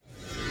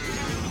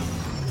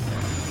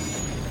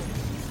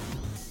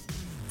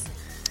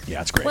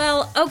Yeah, it's great.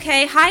 Well,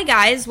 okay. Hi,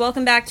 guys.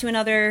 Welcome back to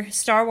another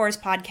Star Wars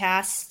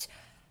podcast.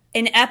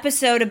 An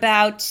episode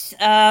about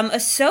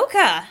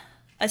Ahsoka.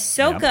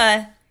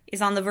 Ahsoka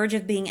is on the verge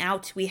of being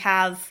out. We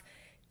have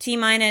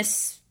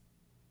T-minus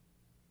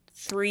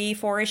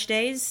 3-4-ish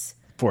days.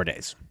 4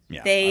 days.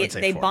 Yeah,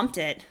 They bumped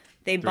it.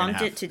 They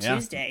bumped it to Yeah.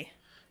 Tuesday.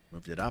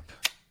 Moved it up,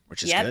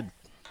 which is good.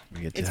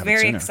 We get to It's have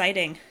very it sooner.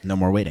 exciting. No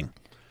more waiting.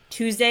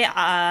 Tuesday,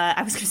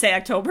 I was going to say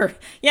October.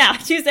 Yeah,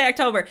 Tuesday,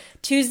 October.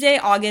 Tuesday,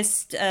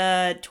 August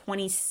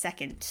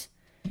 22nd.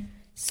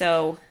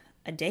 So,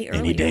 a day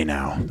earlier. Any day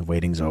now. The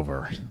waiting's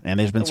over. And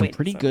there's been some waiting's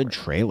pretty good over.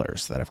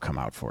 trailers that have come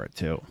out for it,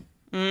 too.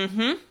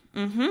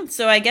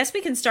 So I guess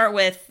we can start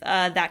with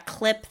that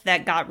clip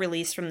that got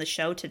released from the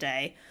show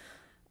today.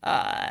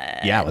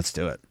 Yeah, let's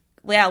do it.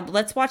 Yeah,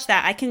 let's watch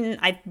that.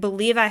 I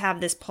believe I have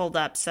this pulled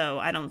up, so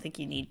I don't think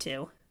you need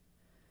to.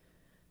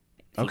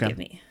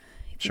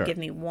 If you give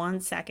me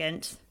 1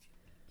 second.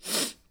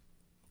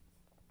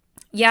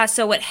 Yeah,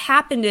 so what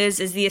happened is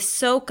the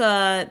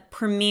Ahsoka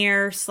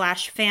premiere /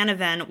 fan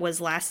event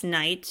was last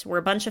night, where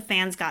a bunch of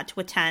fans got to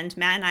attend.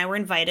 Matt and I were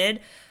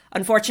invited.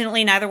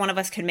 Unfortunately, neither one of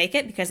us could make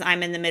it because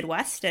I'm in the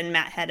Midwest and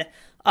Matt had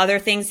other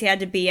things he had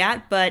to be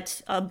at,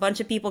 but a bunch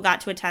of people got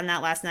to attend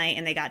that last night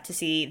and they got to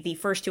see the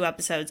first 2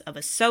 episodes of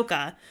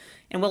Ahsoka.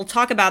 And we'll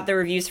talk about the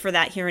reviews for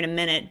that here in a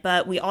minute,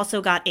 but we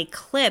also got a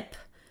clip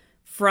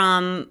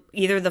from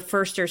either the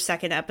first or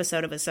second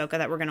episode of Ahsoka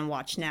that we're going to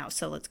watch now.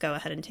 So let's go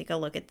ahead and take a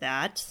look at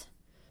that.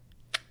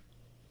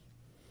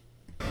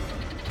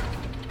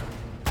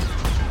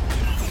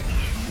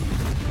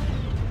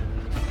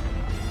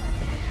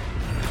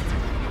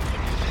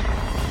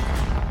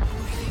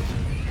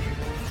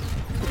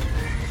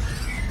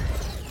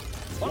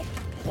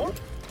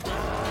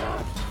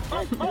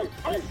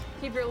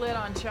 Keep your lid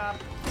on,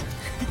 Chop.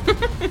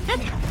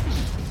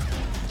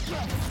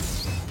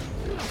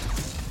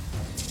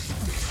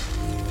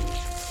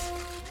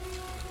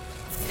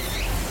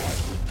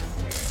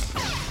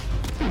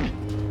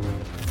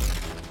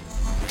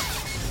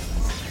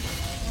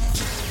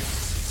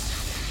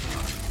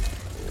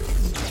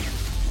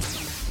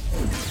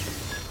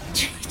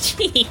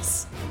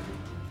 Jeez.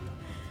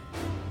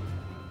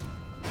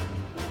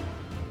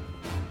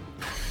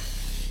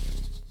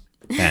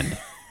 End.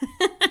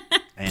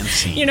 And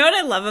scene. You know what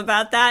I love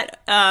about that?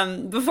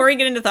 Before we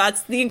get into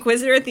thoughts, the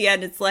Inquisitor at the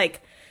end, it's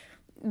like,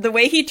 the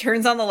way he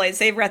turns on the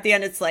lightsaber at the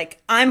end, it's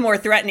like, I'm more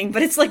threatening,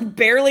 but it's like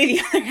barely the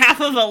other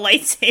half of a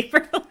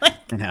lightsaber.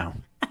 Like, No.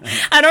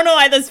 I don't know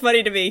why that's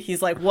funny to me.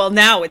 He's like, well,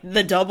 now with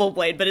the double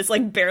blade, but it's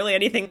like barely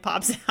anything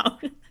pops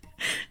out.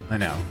 I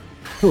know.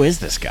 Who is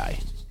this guy?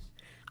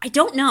 I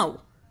don't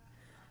know.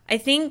 I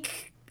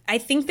think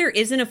there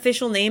is an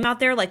official name out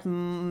there, like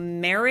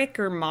Merrick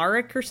or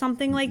Marek or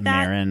something like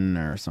that. Marin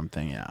or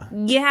something, yeah.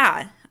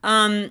 Yeah.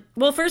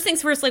 Well, first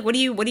things first, like, what do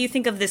you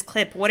think of this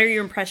clip? What are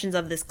your impressions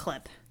of this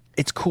clip?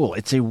 It's cool.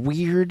 It's a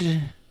weird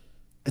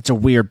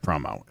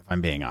promo, if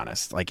I'm being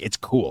honest. Like, it's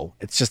cool.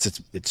 It's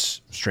just,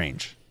 it's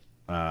strange.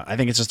 I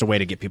think it's just a way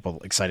to get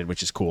people excited,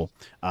 which is cool.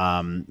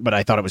 But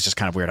I thought it was just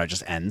kind of weird how it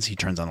just ends. He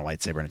turns on the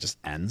lightsaber and it just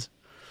ends.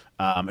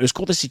 It was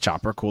cool to see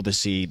Chopper, cool to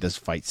see this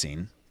fight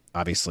scene.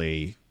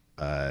 Obviously,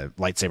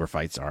 lightsaber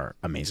fights are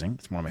amazing.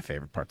 It's one of my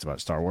favorite parts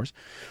about Star Wars.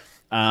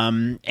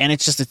 And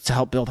it's to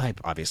help build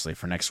hype, obviously,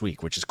 for next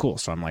week, which is cool.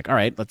 So I'm like, all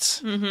right,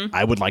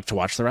 I would like to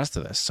watch the rest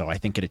of this. So I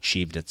think it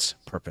achieved its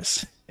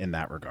purpose in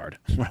that regard.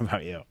 What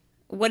about you?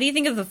 What do you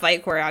think of the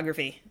fight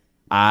choreography?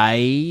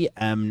 I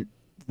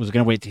was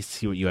going to wait to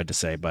see what you had to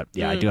say, but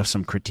yeah, I do have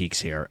some critiques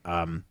here.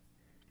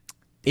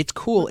 It's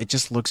cool. It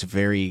just looks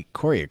very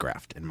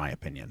choreographed, in my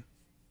opinion.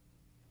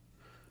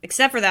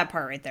 Except for that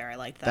part right there. I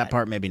like that. That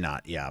part, maybe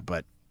not. Yeah,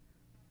 but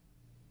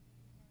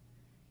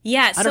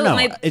yeah, I don't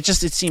know. It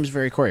seems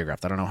very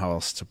choreographed. I don't know how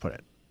else to put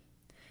it.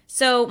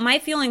 So my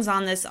feelings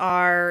on this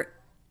are,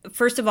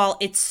 first of all,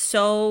 it's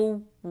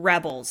so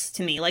Rebels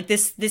to me. Like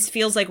this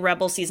feels like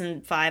Rebels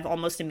season 5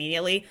 almost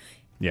immediately.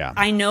 Yeah.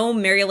 I know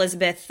Mary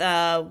Elizabeth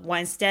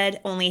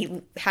Winstead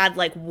only had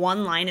like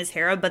one line as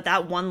Hera, but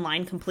that one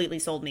line completely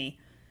sold me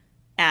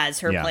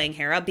as her playing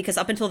Hera, because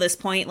up until this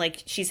point,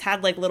 like, she's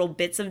had like little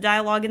bits of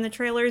dialogue in the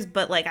trailers,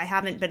 but like I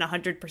haven't been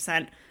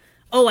 100%,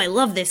 oh, I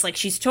love this, like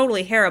she's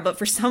totally Hera, but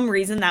for some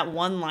reason that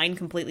one line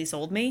completely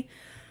sold me.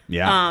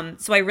 Yeah.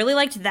 So I really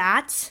liked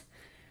that.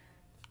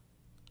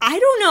 I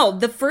don't know.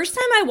 The first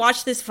time I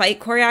watched this fight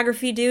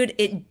choreography, dude,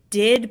 it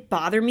did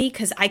bother me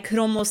because I could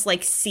almost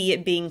like see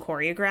it being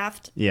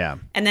choreographed. Yeah.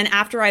 And then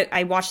after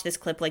I watched this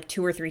clip like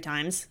 2 or 3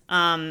 times,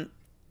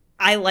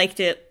 I liked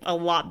it a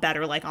lot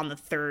better like on the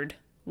third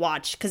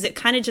watch, because it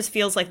kind of just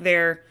feels like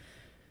they're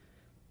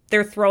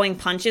throwing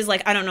punches.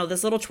 Like, I don't know,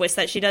 this little twist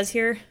that she does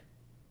here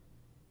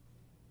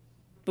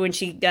when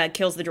she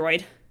kills the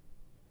droid.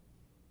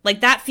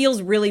 Like, that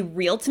feels really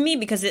real to me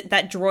because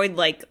that droid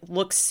like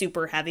looks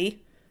super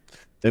heavy.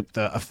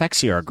 The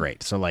effects here are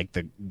great. So like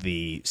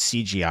the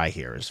CGI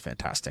here is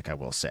fantastic, I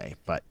will say.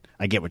 But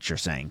I get what you're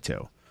saying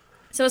too.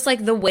 So it's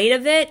like the weight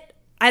of it,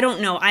 I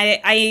don't know.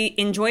 I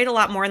enjoy it a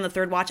lot more in the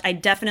third watch. I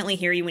definitely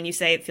hear you when you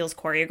say it feels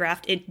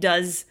choreographed. It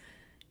does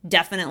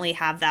definitely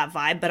have that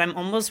vibe, but I'm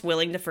almost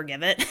willing to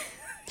forgive it.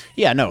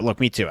 Yeah, no, look,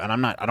 me too.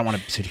 And I don't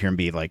want to sit here and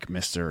be like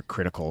Mr.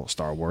 Critical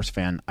Star Wars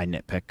fan. I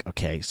nitpick.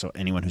 Okay, so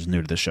anyone who's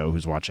new to the show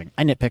who's watching,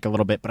 I nitpick a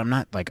little bit, but I'm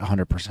not like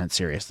 100%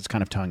 serious. It's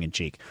kind of tongue in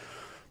cheek.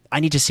 I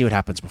need to see what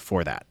happens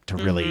before that to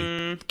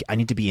really, I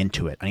need to be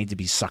into it. I need to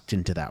be sucked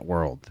into that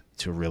world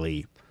to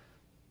really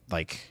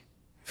like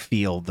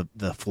feel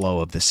the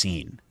flow of the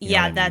scene.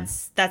 Yeah,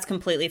 that's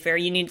completely fair.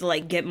 You need to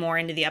like get more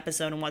into the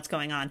episode and what's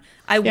going on.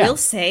 I will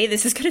say,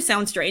 this is going to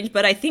sound strange,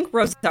 but I think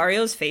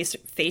Rosario's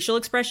facial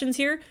expressions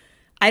here,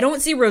 I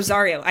don't see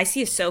Rosario. I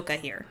see Ahsoka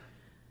here.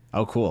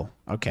 Oh, cool.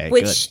 Okay,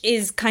 which good.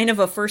 is kind of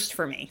a first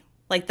for me.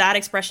 Like that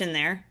expression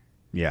there.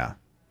 Yeah.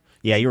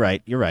 Yeah, you're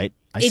right. You're right.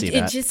 I see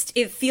that.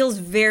 It feels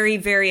very,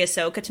 very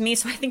Ahsoka to me.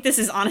 So I think this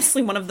is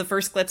honestly one of the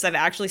first clips I've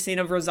actually seen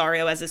of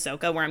Rosario as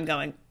Ahsoka where I'm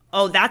going,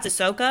 oh, that's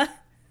Ahsoka?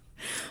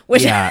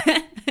 Which yeah.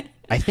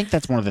 I think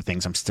that's one of the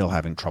things I'm still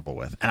having trouble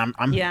with. And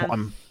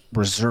I'm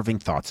reserving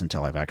thoughts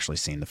until I've actually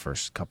seen the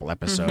first couple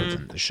episodes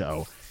in the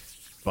show.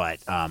 But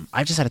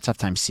I've just had a tough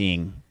time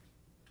seeing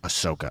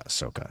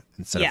Ahsoka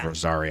instead of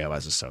Rosario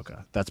as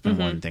Ahsoka. That's been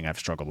one thing I've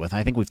struggled with.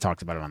 I think we've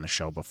talked about it on the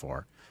show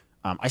before.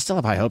 I still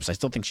have high hopes. I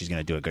still think she's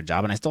going to do a good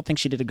job, and I still think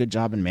she did a good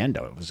job in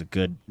Mando. It was a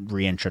good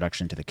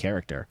reintroduction to the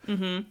character.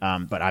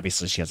 But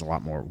obviously, she has a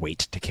lot more weight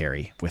to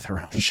carry with her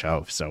own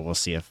show. So we'll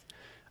see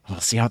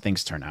how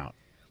things turn out.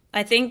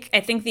 I think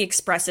the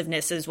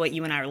expressiveness is what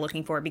you and I are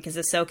looking for, because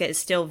Ahsoka is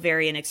still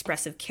very an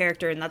expressive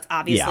character, and that's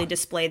obviously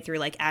displayed through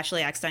like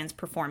Ashley Eckstein's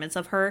performance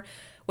of her,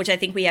 which I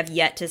think we have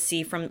yet to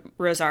see from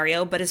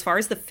Rosario. But as far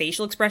as the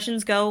facial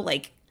expressions go,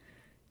 like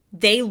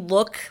they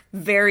look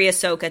very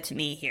Ahsoka to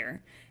me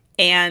here.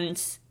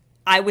 And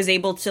I was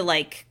able to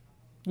like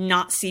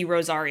not see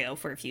Rosario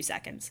for a few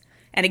seconds.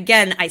 And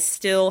again, I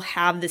still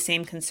have the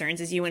same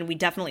concerns as you, and we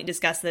definitely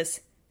discussed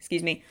this,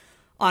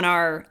 on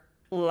our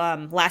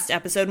last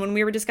episode when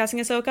we were discussing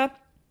Ahsoka.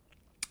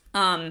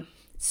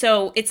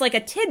 So it's like a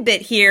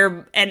tidbit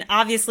here, and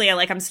obviously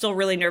I'm still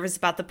really nervous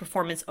about the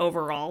performance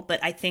overall,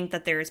 but I think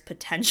that there is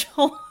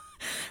potential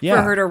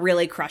for her to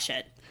really crush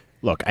it.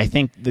 Look, I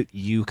think that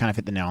you kind of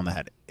hit the nail on the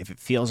head. If it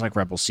feels like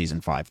Rebels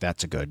Season 5,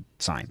 that's a good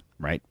sign,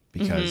 right?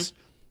 Because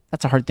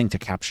that's a hard thing to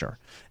capture.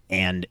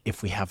 And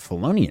if we have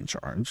Filoni in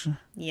charge,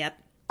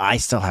 I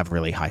still have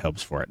really high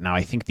hopes for it. Now,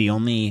 I think the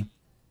only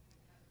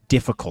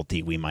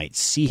difficulty we might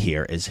see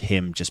here is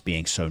him just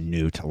being so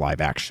new to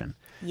live action.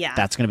 Yeah.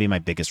 That's going to be my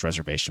biggest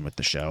reservation with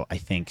the show. I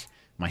think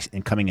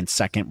coming in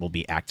second will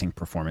be acting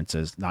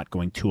performances, not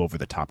going too over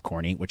the top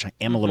corny, which I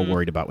am a little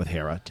worried about with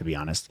Hera, to be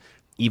honest.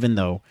 Even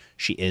though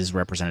she is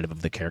representative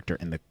of the character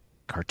in the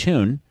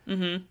cartoon,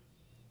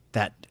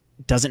 that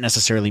doesn't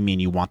necessarily mean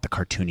you want the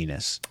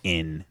cartooniness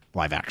in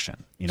live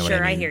action. You know what I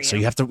mean? I hear you. So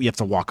you have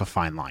to walk a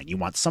fine line. You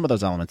want some of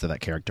those elements of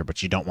that character,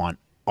 but you don't want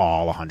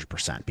all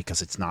 100%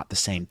 because it's not the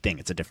same thing.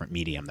 It's a different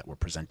medium that we're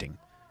presenting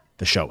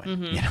the show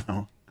in, you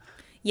know?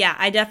 Yeah,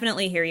 I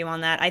definitely hear you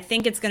on that. I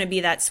think it's going to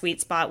be that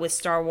sweet spot with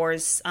Star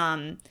Wars.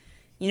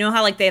 You know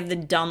how like they have the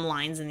dumb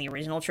lines in the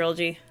original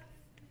trilogy?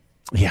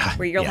 Yeah.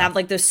 Where you'll have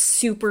like those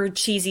super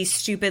cheesy,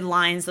 stupid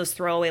lines, those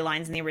throwaway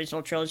lines in the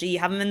original trilogy. You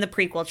have them in the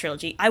prequel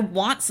trilogy. I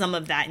want some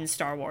of that in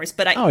Star Wars,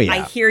 but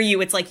I hear you.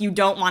 It's like you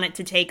don't want it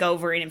to take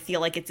over and feel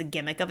like it's a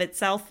gimmick of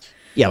itself.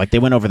 Yeah, like they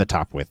went over the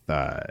top with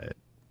The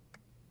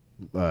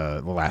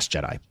Last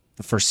Jedi.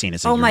 The first scene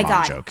is a your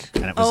mom joke.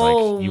 And it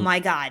was my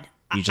God.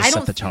 You just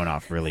set the tone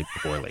off really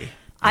poorly.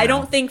 I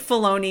don't think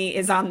Filoni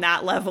is on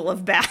that level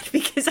of bad,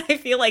 because I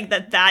feel like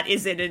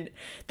that's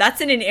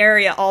in an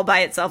area all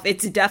by itself.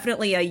 It's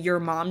definitely a your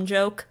mom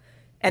joke,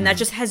 and that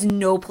just has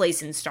no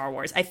place in Star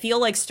Wars. I feel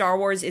like Star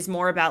Wars is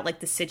more about like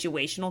the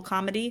situational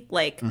comedy,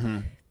 like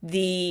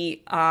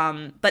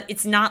but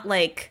it's not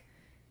like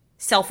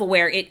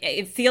self-aware.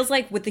 It feels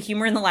like with the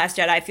humor in The Last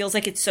Jedi, it feels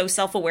like it's so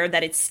self-aware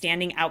that it's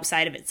standing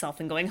outside of itself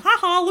and going,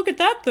 haha, look at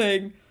that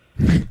thing.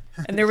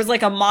 And there was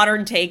like a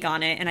modern take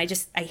on it, and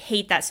I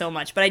hate that so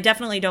much. But I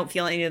definitely don't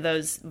feel any of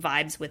those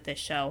vibes with this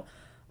show.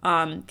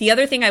 The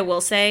other thing I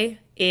will say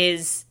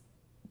is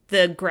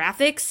the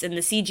graphics and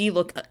the CG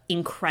look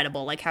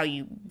incredible, like how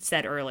you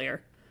said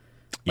earlier.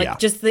 Like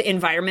just the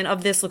environment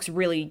of this looks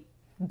really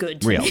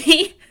good to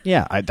me.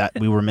 Yeah,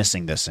 we were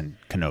missing this in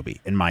Kenobi,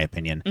 in my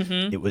opinion.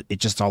 It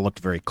just all looked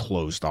very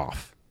closed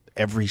off.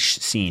 Every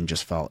scene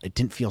it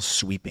didn't feel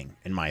sweeping,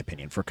 in my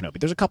opinion, for Kenobi.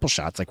 There's a couple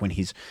shots, like when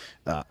he's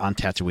on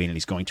Tatooine and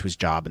he's going to his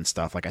job and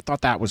stuff. Like, I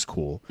thought that was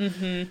cool.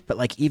 But,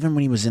 like, even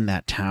when he was in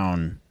that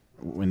town,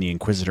 when the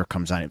Inquisitor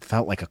comes on, it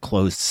felt like a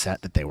closed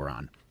set that they were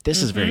on.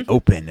 This is very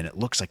open, and it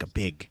looks like a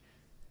big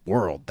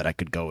world that I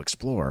could go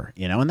explore,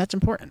 you know? And that's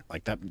important.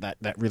 Like,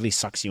 that really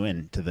sucks you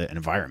into the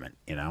environment,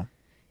 you know?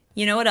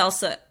 You know what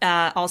else,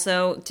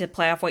 also to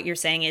play off what you're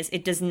saying is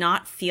it does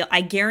not feel, I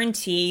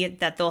guarantee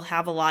that they'll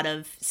have a lot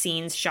of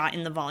scenes shot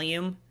in the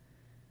volume,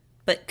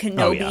 but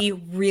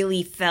Kenobi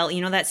really felt,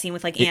 you know that scene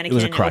with like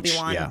Anakin and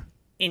Obi-Wan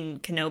in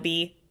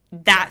Kenobi?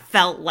 That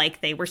felt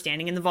like they were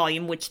standing in the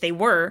volume, which they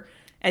were,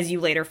 as you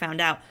later found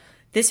out.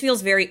 This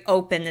feels very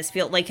open. This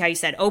feels like how you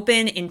said,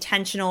 open,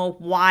 intentional,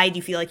 wide.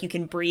 You feel like you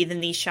can breathe in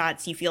these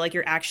shots. You feel like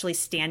you're actually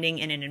standing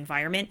in an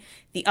environment.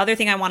 The other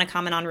thing I want to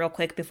comment on real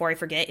quick before I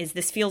forget is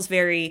this feels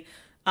very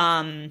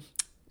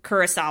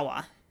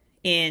Kurosawa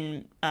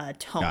in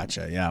tone.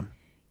 Gotcha. Yeah.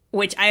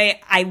 Which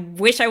I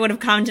wish I would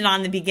have commented on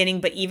in the beginning,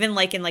 but even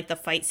like in like the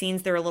fight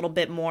scenes, they're a little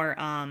bit more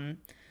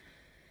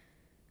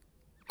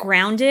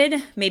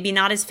grounded, maybe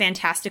not as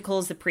fantastical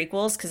as the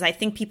prequels, because I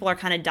think people are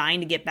kind of dying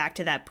to get back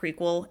to that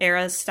prequel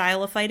era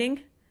style of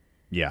fighting.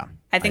 Yeah.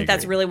 I think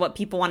that's really what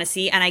people want to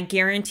see, and I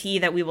guarantee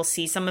that we will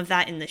see some of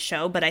that in the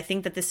show, but I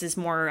think that this is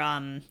more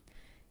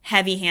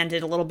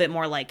heavy-handed, a little bit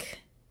more like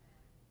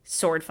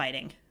sword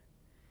fighting,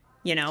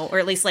 you know, or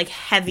at least like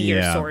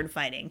heavier sword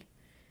fighting.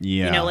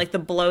 Yeah. You know, like the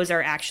blows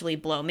are actually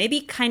blow.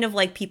 Maybe kind of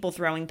like people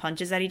throwing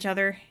punches at each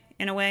other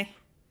in a way.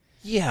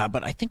 Yeah,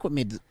 but I think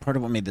part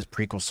of what made this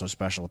prequel so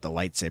special with the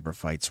lightsaber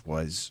fights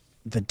was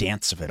the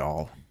dance of it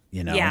all.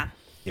 You know, Yeah.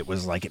 It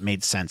was like it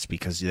made sense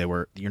because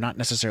you're not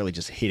necessarily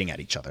just hitting at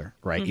each other,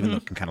 right? Even though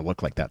it can kind of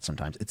look like that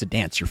sometimes. It's a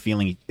dance. You're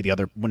feeling the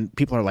other when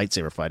people are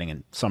lightsaber fighting,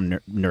 and some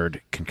nerd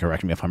can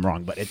correct me if I'm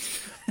wrong, but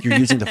you're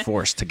using the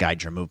Force to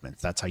guide your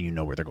movements. That's how you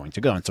know where they're going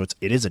to go, and so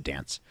it is a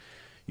dance.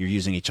 You're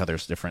using each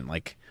other's different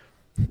like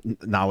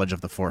knowledge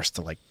of the Force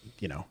to like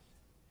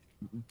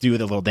do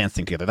the little dance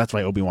thing together. That's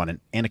why Obi-Wan and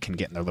Anakin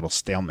get in their little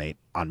stalemate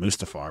on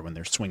Mustafar when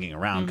they're swinging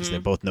around because they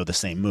both know the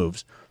same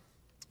moves,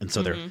 and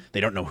so they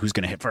don't know who's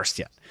going to hit first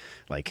yet.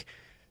 Like,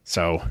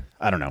 so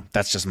I don't know.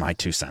 That's just my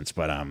 2 cents,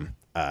 but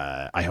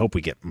I hope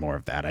we get more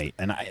of that.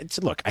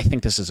 Look, I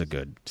think this is a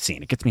good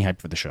scene. It gets me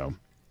hyped for the show.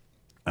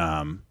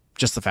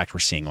 Just the fact we're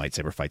seeing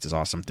lightsaber fights is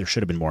awesome. There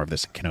should have been more of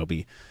this in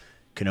Kenobi.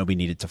 Kenobi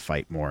needed to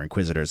fight more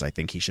Inquisitors. I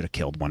think he should have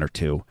killed 1 or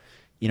 2.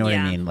 You know what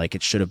I mean? Like he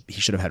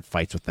should have had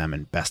fights with them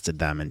and bested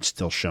them and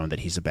still shown that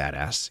he's a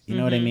badass. You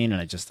know what I mean?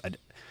 And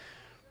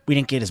we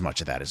didn't get as much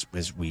of that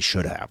as we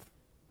should have.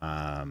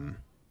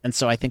 And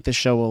so I think this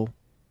show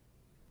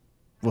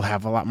will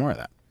have a lot more of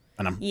that.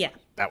 And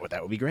that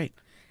would be great.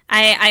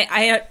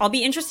 I'll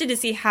be interested to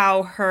see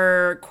how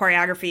her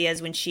choreography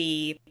is when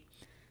she,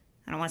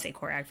 I don't want to say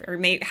choreography, or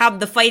maybe how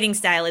the fighting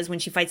style is when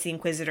she fights the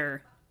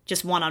Inquisitor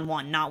just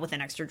one-on-one, not with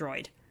an extra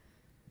droid.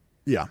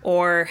 Yeah.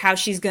 Or how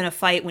she's going to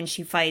fight when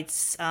she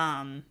fights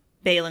Baylan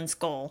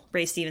Skoll,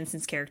 Ray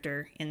Stevenson's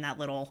character in that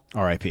little...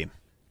 R.I.P.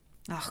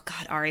 Oh,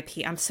 God,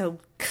 R.I.P. I'm so...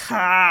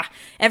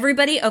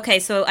 Everybody... Okay,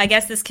 so I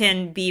guess this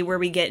can be where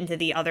we get into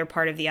the other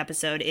part of the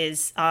episode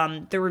is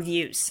the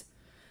reviews.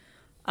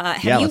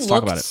 Let's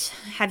talk about it.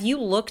 Have you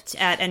looked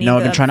at any No, of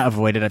I've been trying to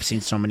avoid it. I've seen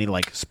so many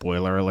like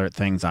spoiler alert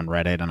things on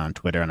Reddit and on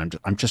Twitter, and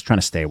I'm just trying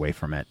to stay away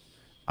from it.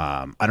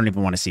 I don't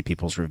even want to see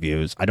people's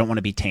reviews. I don't want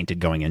to be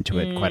tainted going into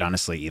it, quite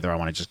honestly, either. I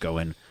want to just go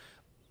in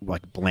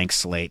like blank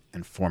slate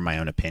and form my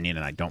own opinion,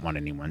 and I don't want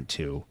anyone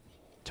to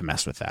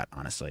mess with that,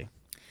 honestly.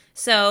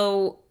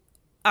 So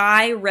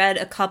I read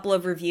a couple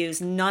of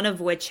reviews, none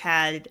of which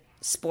had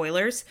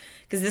spoilers,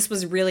 because this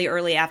was really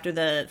early after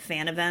the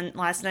fan event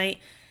last night.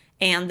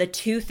 And the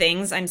 2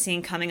 things I'm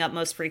seeing coming up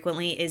most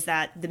frequently is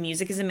that the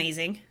music is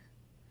amazing.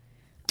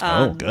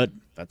 Good.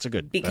 That's a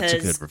good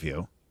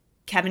review.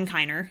 Kevin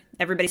Kiner.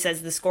 Everybody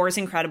says the score is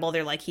incredible.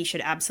 They're like, he should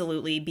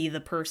absolutely be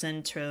the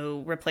person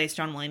to replace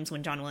John Williams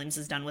when John Williams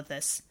is done with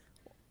this.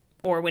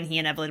 Or when he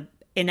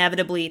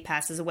inevitably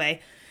passes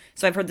away.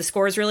 So I've heard the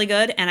score is really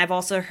good. And I've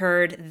also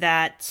heard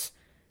that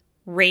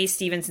Ray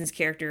Stevenson's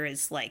character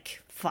is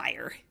like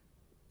fire.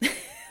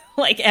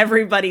 Like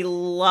everybody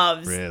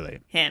loves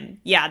him.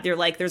 Yeah, they're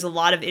like, there's a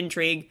lot of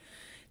intrigue.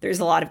 There's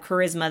a lot of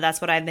charisma.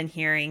 That's what I've been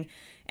hearing.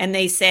 And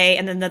they say,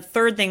 and then the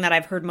third thing that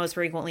I've heard most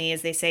frequently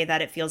is they say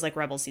that it feels like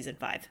Rebels Season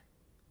 5.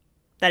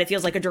 That it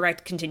feels like a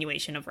direct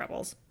continuation of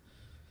Rebels.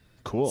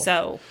 Cool.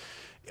 So,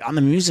 on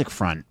the music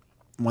front,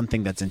 one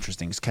thing that's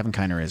interesting is Kevin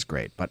Kiner is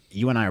great, but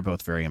you and I are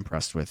both very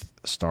impressed with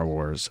Star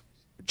Wars,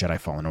 Jedi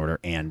Fallen Order,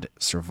 and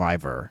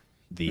Survivor,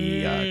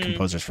 the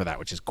composers for that,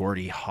 which is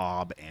Gordy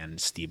Hobb and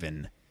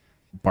Stephen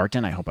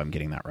Barton. I hope I'm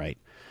getting that right.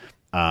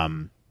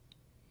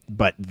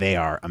 But they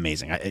are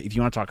amazing. If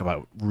you want to talk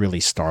about really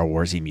Star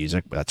Wars-y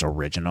music that's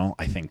original,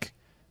 I think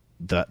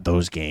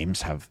those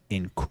games have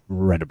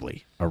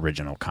incredibly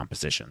original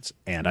compositions.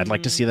 And I'd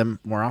like to see them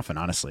more often,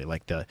 honestly.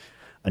 Like the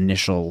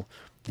initial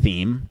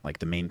theme, like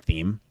the main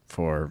theme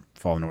for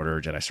Fallen Order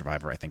or Jedi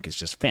Survivor, I think is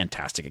just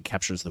fantastic. It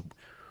captures the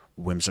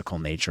whimsical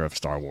nature of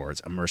Star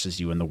Wars,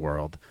 immerses you in the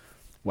world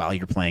while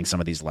you're playing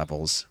some of these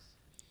levels.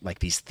 Like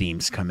these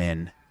themes come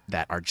in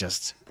that are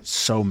just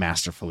so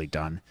masterfully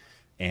done.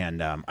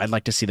 And I'd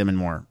like to see them in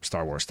more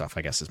Star Wars stuff,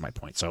 I guess is my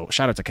point. So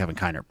shout out to Kevin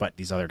Kiner. But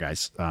these other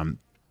guys,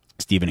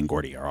 Stephen and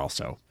Gordy, are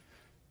also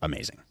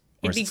amazing.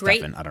 It'd be great.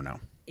 Stephen? I don't know.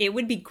 It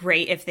would be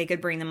great if they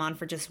could bring them on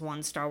for just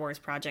one Star Wars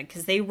project,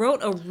 because they wrote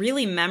a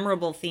really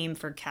memorable theme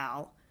for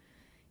Cal.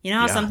 You know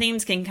how some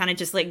themes can kind of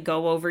just like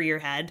go over your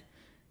head? And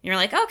you're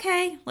like,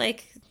 okay,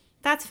 like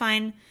that's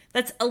fine.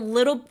 That's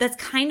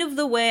kind of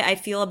the way I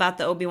feel about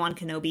the Obi-Wan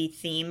Kenobi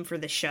theme for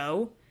the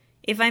show.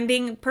 If I'm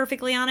being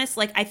perfectly honest,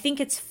 like, I think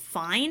it's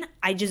fine.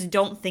 I just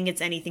don't think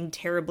it's anything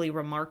terribly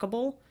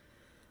remarkable.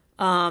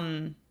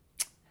 I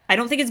I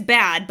don't think it's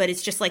bad, but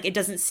it's just like it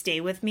doesn't stay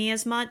with me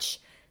as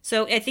much.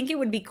 So I think it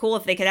would be cool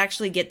if they could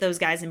actually get those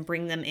guys and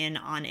bring them in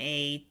on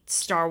a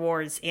Star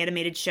Wars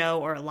animated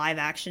show or a live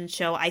action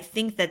show. I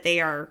think that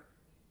they are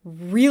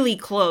really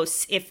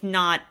close, if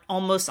not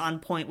almost on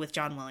point with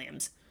John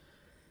Williams.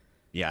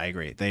 Yeah, I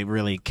agree. They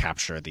really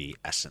capture the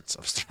essence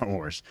of Star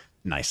Wars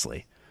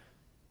nicely.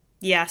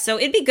 Yeah, so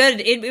it'd be good.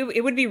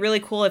 It would be really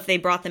cool if they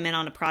brought them in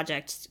on a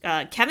project.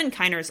 Kevin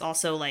Kiner is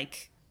also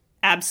like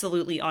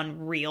absolutely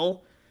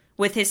unreal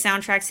with his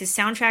soundtracks.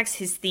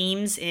 His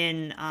themes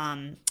in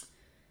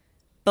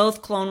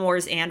both Clone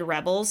Wars and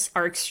Rebels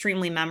are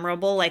extremely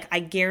memorable. Like, I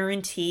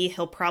guarantee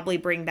he'll probably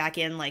bring back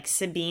in like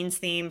Sabine's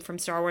theme from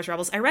Star Wars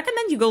Rebels. I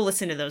recommend you go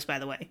listen to those, by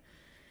the way.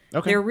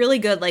 Okay. They're really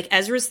good. Like,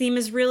 Ezra's theme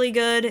is really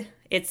good.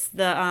 It's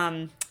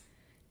the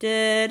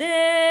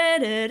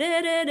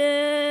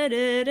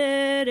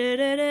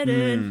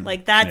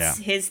like that's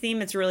his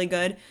theme. It's really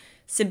good.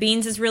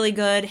 Sabine's is really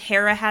good.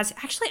 Hera has,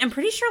 actually, I'm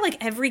pretty sure like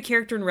every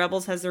character in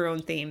Rebels has their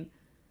own theme.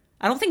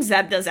 I don't think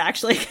Zeb does,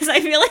 actually, because I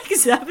feel like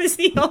Zeb is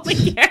the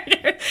only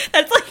character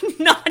that's like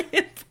not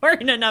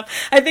important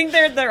enough. I think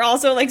they're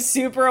also like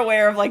super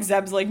aware of like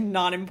Zeb's like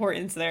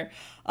non-importance there.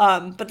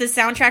 But the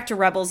soundtrack to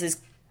Rebels is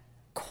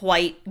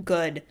quite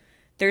good.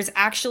 There's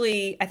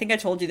actually, I think I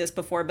told you this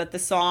before, but the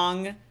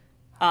song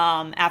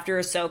after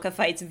Ahsoka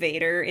fights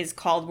Vader is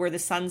called "Where the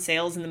Sun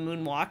Sails and the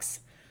Moon Walks,"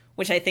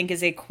 which I think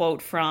is a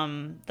quote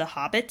from The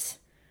Hobbit.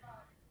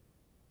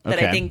 That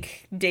I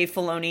think Dave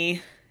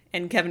Filoni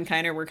and Kevin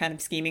Kiner were kind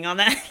of scheming on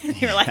that.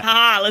 They were like,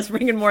 let's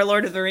bring in more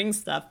Lord of the Rings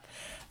stuff.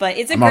 But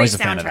it's a great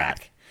soundtrack.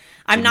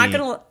 I'm not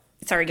going to...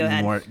 Sorry, go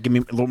ahead. Give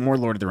me a little more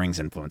Lord of the Rings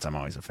influence. I'm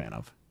always a fan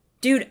of.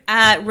 Dude,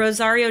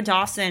 Rosario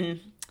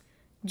Dawson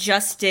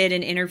just did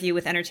an interview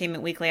with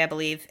Entertainment Weekly, I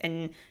believe,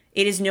 and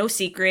it is no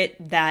secret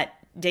that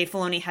Dave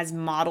Filoni has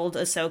modeled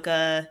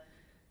Ahsoka's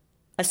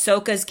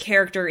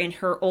character in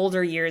her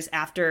older years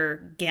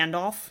after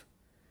Gandalf.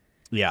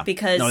 Yeah.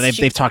 Because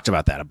they've talked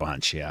about that a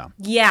bunch, yeah.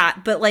 Yeah,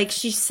 but like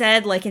she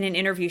said, like in an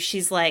interview,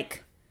 she's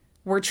like,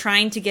 we're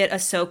trying to get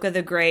Ahsoka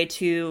the Grey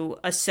to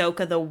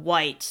Ahsoka the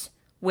White,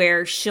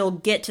 where she'll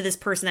get to this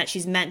person that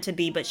she's meant to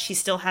be, but she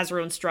still has her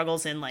own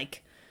struggles and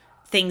like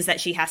things that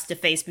she has to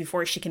face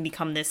before she can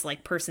become this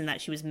like person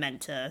that she was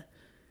meant to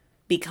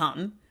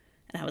become.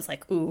 And I was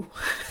like, ooh,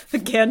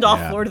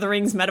 Gandalf, Lord of the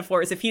Rings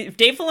metaphors. If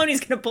Dave Filoni's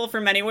going to pull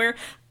from anywhere,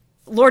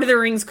 Lord of the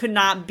Rings could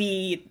not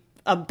be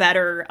a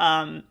better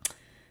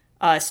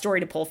story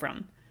to pull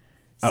from.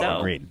 So.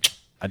 Agreed.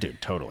 I do,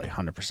 totally,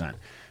 100%.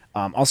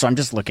 Also, I'm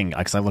just looking,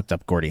 because I looked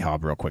up Gordy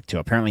Hobb real quick, too.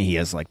 Apparently, he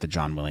is like the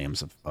John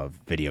Williams of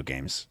video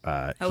games.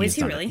 Is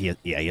he really? He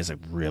has a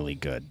really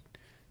good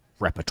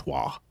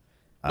repertoire.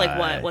 Like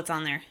what? What's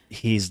on there?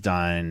 He's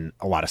done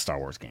a lot of Star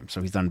Wars games.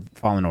 So he's done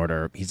Fallen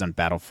Order. He's done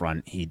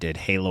Battlefront. He did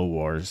Halo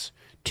Wars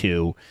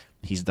 2.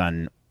 He's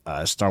done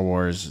Star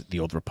Wars, The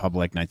Old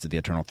Republic, Knights of the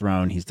Eternal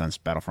Throne. He's done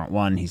Battlefront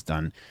 1. He's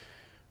done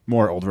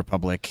more Old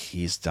Republic.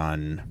 He's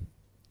done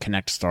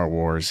Connect Star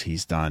Wars.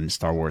 He's done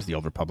Star Wars, The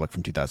Old Republic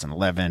from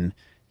 2011.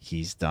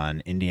 He's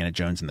done Indiana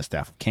Jones and the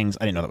Staff of Kings.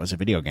 I didn't know that was a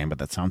video game, but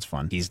that sounds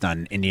fun. He's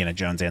done Indiana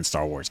Jones and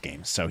Star Wars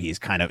games. So he's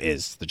kind of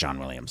is the John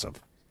Williams of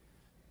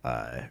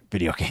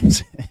video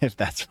games, if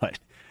that's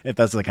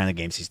the kind of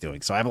games he's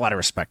doing. So I have a lot of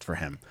respect for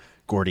him,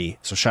 Gordy.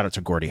 So shout out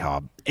to Gordy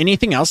Hobb.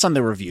 Anything else on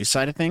the review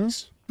side of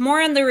things?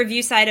 More on the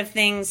review side of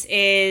things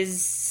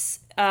is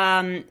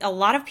a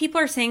lot of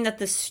people are saying that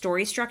the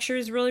story structure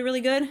is really,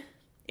 really good.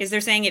 They're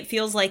saying it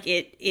feels like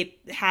it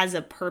has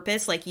a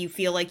purpose, like you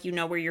feel like you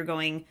know where you're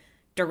going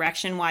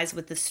direction wise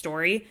with the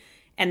story,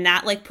 and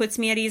that like puts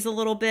me at ease a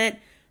little bit.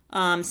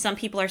 Some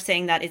people are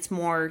saying that it's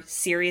more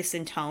serious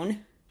in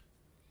tone.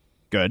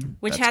 Good.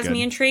 Which has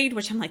me intrigued,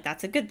 which I'm like,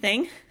 that's a good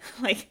thing.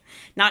 Like,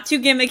 not too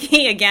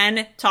gimmicky.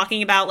 Again,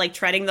 talking about like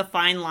treading the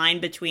fine line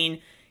between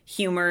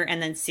humor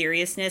and then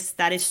seriousness.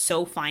 That is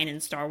so fine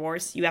in Star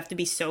Wars. You have to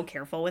be so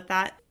careful with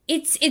that.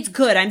 It's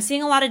good. I'm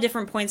seeing a lot of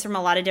different points from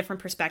a lot of different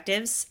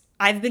perspectives.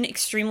 I've been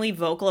extremely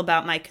vocal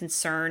about my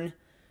concern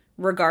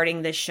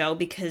regarding this show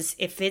because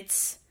if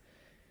it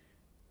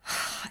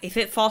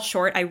falls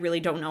short, I really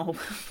don't know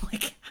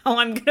like how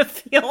I'm gonna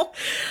feel.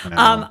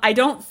 I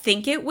don't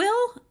think it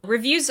will.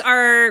 Reviews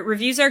are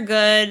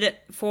good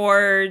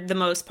for the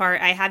most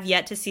part. I have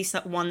yet to see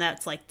one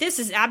that's like, this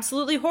is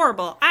absolutely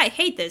horrible. I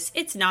hate this.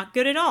 It's not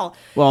good at all.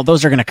 Well,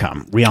 those are gonna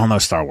come. We all know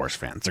Star Wars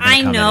fans.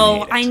 I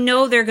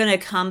know they're gonna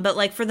come, but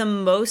like for the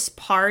most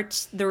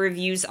part, the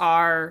reviews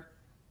are,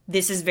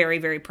 this is very,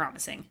 very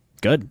promising.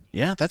 Good.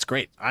 Yeah, that's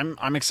great.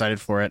 I'm excited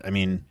for it. I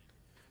mean,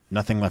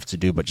 nothing left to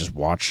do but just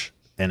watch.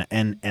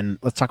 And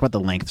let's talk about the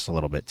lengths a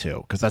little bit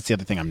too, because that's the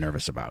other thing I'm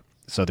nervous about.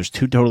 So there's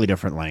two totally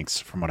different lengths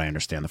from what I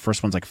understand. The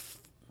first one's like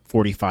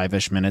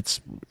 45-ish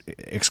minutes,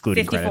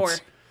 excluding 54.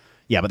 credits.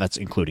 Yeah, but that's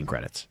including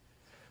credits.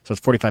 So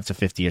it's 45 to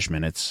 50-ish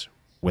minutes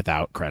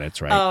without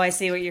credits, right? Oh, I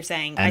see what you're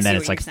saying. And then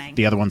it's like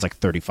the other one's like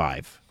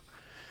 35.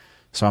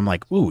 So I'm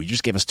like, ooh, you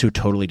just gave us two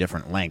totally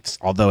different lengths,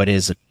 although it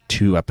is a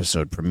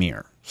 2-episode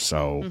premiere.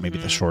 So maybe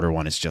the shorter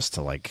one is just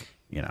to like,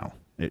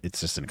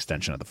 It's just an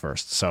extension of the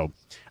first. So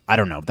I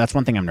don't know. That's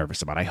one thing I'm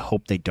nervous about. I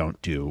hope they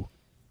don't do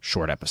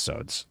short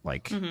episodes,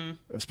 like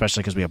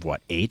especially because we have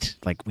 8.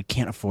 Like we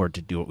can't afford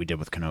to do what we did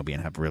with Kenobi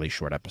and have really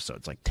short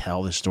episodes. Like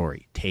tell the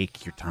story,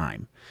 take your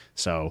time.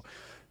 So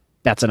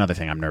that's another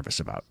thing I'm nervous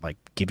about. Like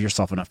give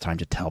yourself enough time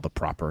to tell the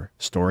proper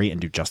story and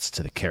do justice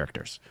to the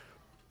characters.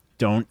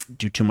 Don't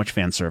do too much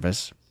fan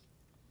service.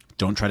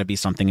 Don't try to be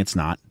something it's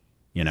not.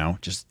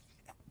 Just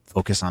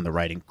focus on the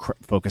writing,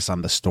 focus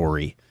on the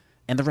story,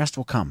 and the rest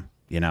will come.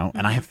 And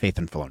I have faith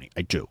in Filoni.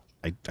 I do.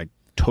 I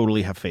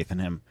totally have faith in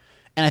him.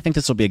 And I think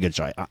this will be a good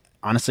show.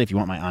 Honestly, if you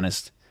want my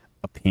honest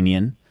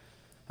opinion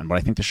on what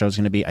I think the show is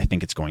going to be, I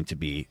think it's going to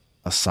be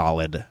a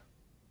solid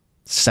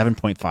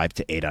 7.5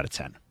 to 8 out of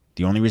 10.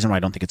 The only reason why I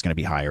don't think it's going to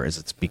be higher is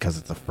it's because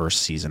it's the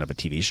first season of a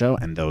TV show,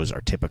 and those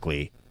are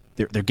typically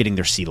they're getting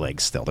their sea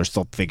legs still. They're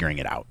still figuring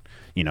it out.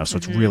 So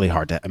it's really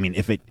hard to. I mean,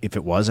 if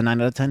it was a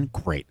 9 out of 10,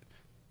 great,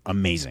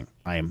 amazing.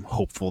 I am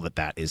hopeful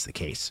that is the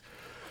case.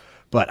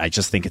 But I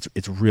just think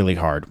it's really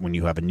hard when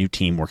you have a new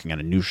team working on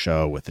a new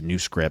show with a new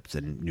script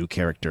and new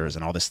characters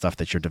and all this stuff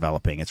that you're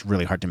developing. It's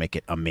really hard to make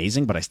it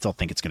amazing, but I still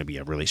think it's going to be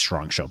a really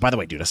strong show. By the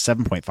way, dude, a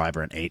 7.5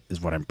 or an 8 is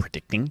what I'm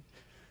predicting.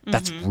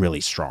 That's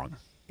really strong.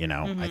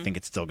 I think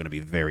it's still going to be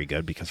very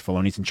good because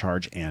Filoni's in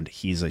charge and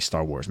he's a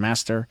Star Wars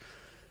master.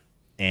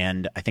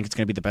 And I think it's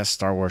going to be the best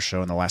Star Wars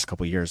show in the last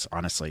couple of years,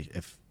 honestly.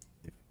 If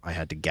I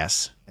had to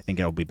guess, I think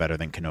it'll be better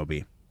than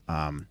Kenobi.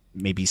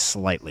 Maybe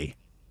slightly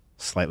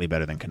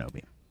better than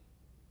Kenobi.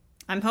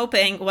 I'm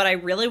hoping. What I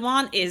really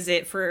want is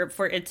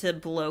for it to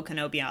blow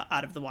Kenobi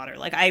out of the water.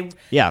 Like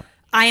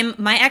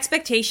my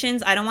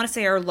expectations, I don't want to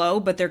say are low,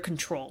 but they're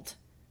controlled.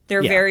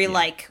 They're very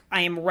like,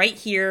 I am right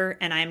here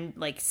and I'm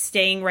like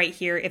staying right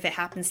here. If it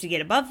happens to get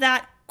above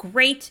that,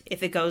 great.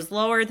 If it goes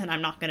lower, then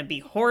I'm not going to be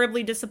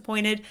horribly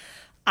disappointed.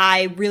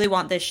 I really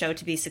want this show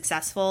to be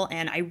successful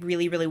and I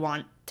really, really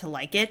want to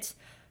like it.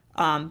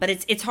 But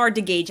it's hard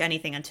to gauge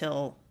anything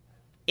until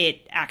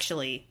it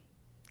actually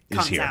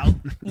comes out.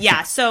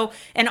 Yeah. So,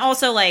 and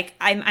also like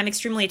I'm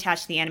extremely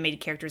attached to the animated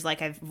characters,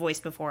 like I've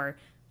voiced before.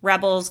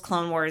 Rebels,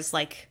 Clone Wars,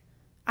 like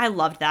I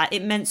loved that.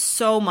 It meant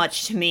so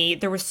much to me.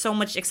 There was so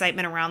much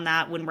excitement around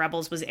that when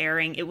Rebels was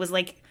airing. It was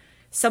like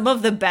some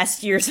of the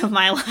best years of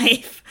my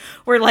life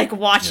were like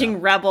watching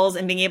Rebels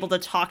and being able to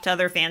talk to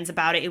other fans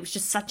about it. It was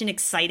just such an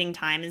exciting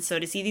time. And so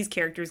to see these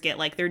characters get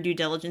like their due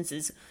diligence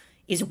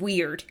is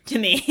weird to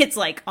me. It's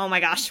like, oh my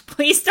gosh,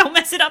 please don't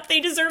mess it up. They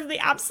deserve the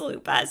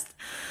absolute best.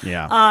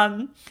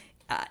 Yeah.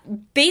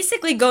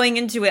 Basically going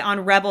into it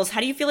on Rebels,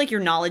 how do you feel like your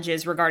knowledge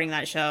is regarding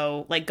that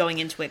show, like going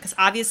into it? Because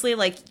obviously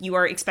like you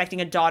are expecting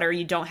a daughter,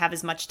 you don't have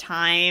as much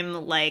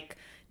time like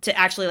to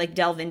actually like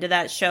delve into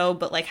that show,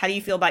 but like how do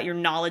you feel about your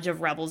knowledge of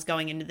Rebels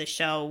going into the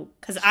show?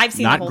 Because I've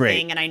seen the whole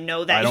thing and I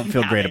know that I don't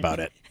feel great about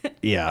it.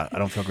 Yeah, I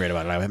don't feel great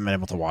about it. I haven't been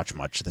able to watch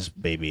much. This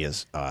baby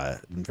is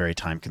very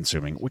time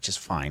consuming, which is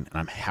fine, and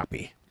I'm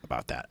happy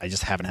about that. I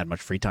just haven't had much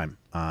free time.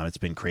 It's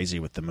been crazy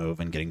with the move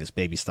and getting this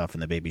baby stuff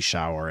and the baby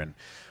shower and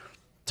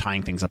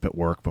tying things up at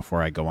work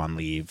before I go on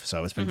leave.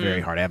 So it's been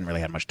very hard. I haven't really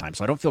had much time.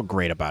 So I don't feel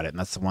great about it. And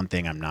that's the one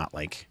thing I'm not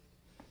like,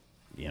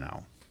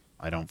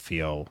 I don't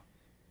feel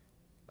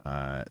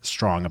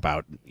strong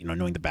about,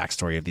 knowing the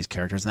backstory of these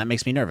characters. And that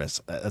makes me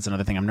nervous. That's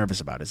another thing I'm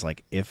nervous about is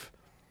like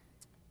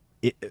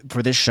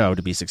for this show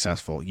to be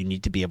successful, you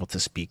need to be able to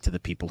speak to the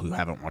people who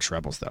haven't watched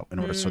Rebels though, in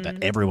order so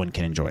that everyone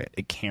can enjoy it.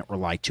 It can't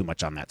rely too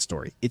much on that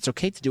story. It's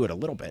okay to do it a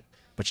little bit,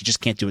 but you just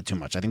can't do it too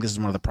much. I think this is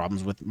one of the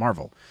problems with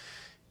Marvel.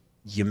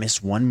 You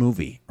miss one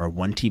movie or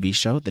one TV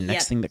show, the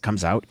next thing that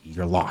comes out,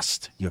 you're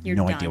lost. You're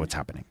no idea what's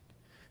happening.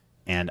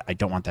 And I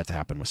don't want that to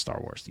happen with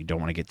Star Wars. You don't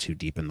want to get too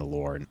deep in the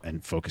lore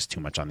and focus too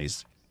much on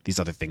these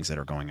other things that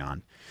are going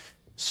on.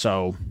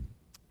 So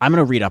I'm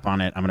going to read up on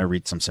it. I'm going to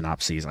read some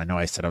synopses. I know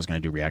I said I was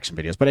going to do reaction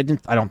videos, but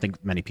I don't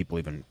think many people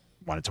even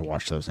wanted to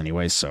watch those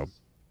anyways. So,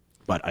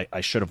 but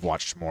I should have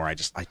watched more. I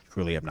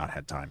truly have not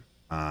had time.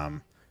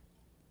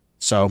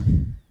 So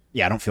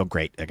yeah, I don't feel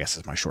great, I guess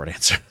is my short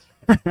answer.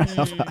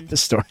 About the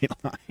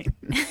storyline.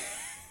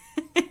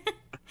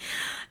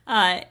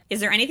 Is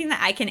there anything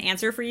that I can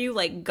answer for you,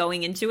 like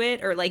going into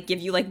it, or like give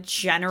you like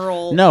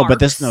general? No,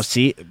 arcs?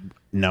 But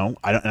no,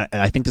 I don't.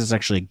 I think this is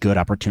actually a good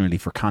opportunity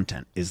for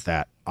content. Is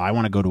that I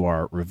want to go to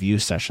our review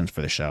sessions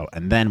for the show,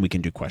 and then we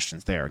can do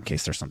questions there in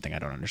case there's something I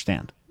don't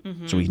understand.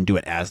 So we can do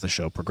it as the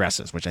show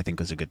progresses, which I think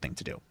is a good thing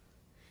to do.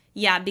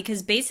 Yeah,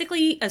 because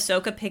basically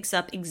Ahsoka picks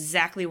up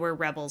exactly where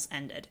Rebels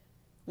ended,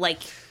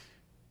 like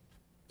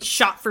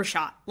shot for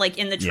shot. Like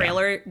in the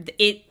trailer,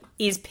 it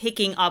is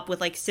picking up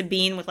with like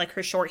Sabine with like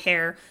her short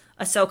hair,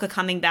 Ahsoka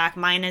coming back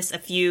minus a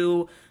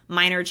few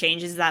minor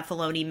changes that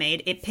Filoni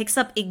made. It picks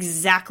up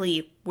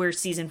exactly where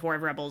season 4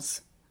 of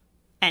Rebels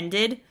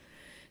ended.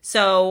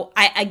 So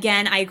I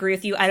agree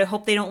with you. I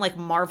hope they don't like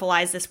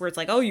Marvelize this where it's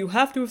like, oh, you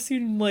have to have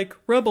seen like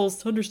Rebels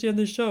to understand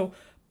this show.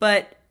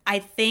 But I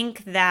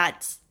think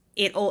that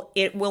it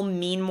will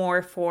mean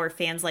more for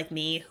fans like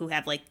me who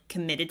have like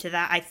committed to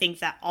that. I think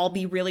that I'll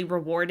be really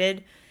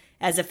rewarded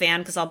as a fan,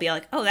 because I'll be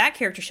like, oh, that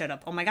character showed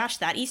up. Oh my gosh,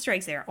 that Easter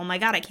egg's there. Oh my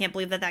god, I can't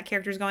believe that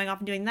character is going off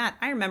and doing that.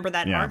 I remember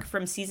that arc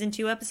from season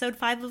 2, episode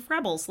 5 of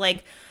Rebels.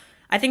 Like,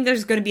 I think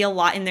there's going to be a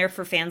lot in there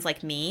for fans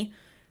like me.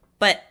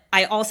 But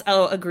I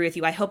also agree with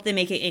you. I hope they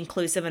make it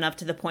inclusive enough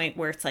to the point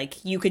where it's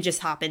like you could just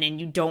hop in and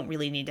you don't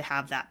really need to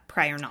have that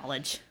prior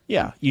knowledge.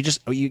 Yeah, you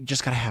just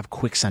got to have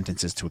quick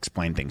sentences to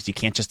explain things. You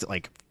can't just,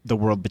 like, the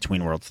world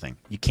between worlds thing.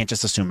 You can't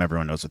just assume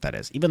everyone knows what that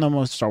is. Even though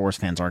most Star Wars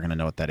fans are going to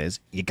know what that is,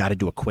 you got to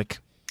do a quick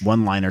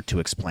one-liner to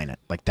explain it.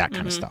 Like, that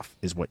kind of stuff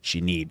is what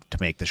you need to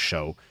make the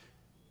show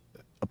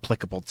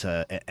applicable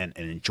to and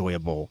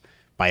enjoyable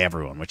by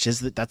everyone, which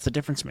is that's the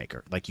difference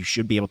maker. Like, you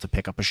should be able to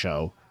pick up a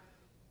show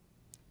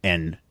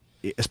and,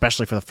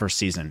 especially for the first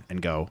season,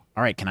 and go,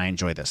 all right, can I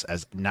enjoy this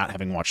as not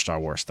having watched Star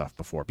Wars stuff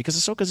before? Because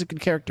Ahsoka's a good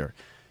character.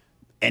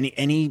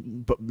 Any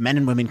men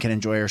and women can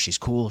enjoy her. She's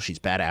cool. She's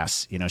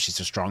badass. You know, she's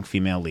a strong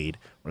female lead.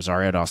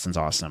 Rosario Dawson's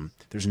awesome.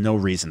 There's no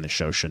reason the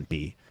show shouldn't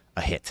be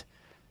a hit,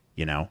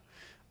 you know?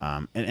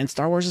 And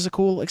Star Wars is a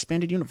cool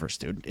expanded universe,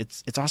 dude.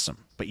 It's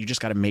awesome. But you just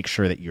got to make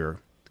sure that you're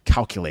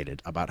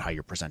calculated about how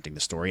you're presenting the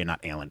story and not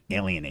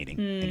alienating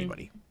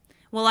anybody.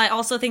 Well, I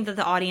also think that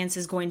the audience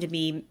is going to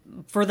be,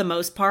 for the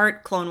most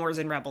part, Clone Wars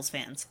and Rebels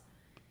fans.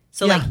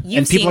 So, like,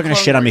 and people are going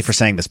to shit on me for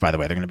saying this, by the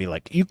way. They're going to be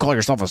like, you call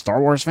yourself a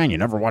Star Wars fan? You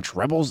never watched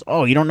Rebels?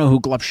 Oh, you don't know who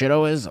Glup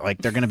Shido is? Like,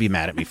 they're going to be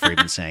mad at me for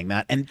even saying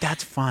that. And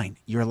that's fine.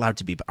 You're allowed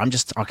to be. But I'm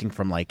just talking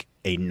from, like,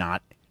 a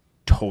not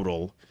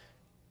total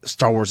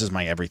Star Wars is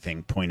my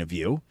everything point of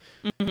view,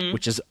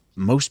 which is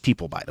most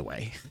people, by the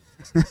way.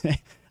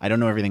 I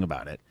don't know everything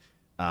about it.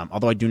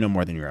 Although I do know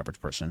more than your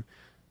average person.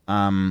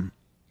 We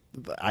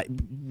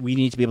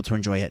need to be able to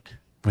enjoy it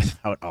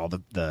without all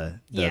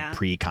the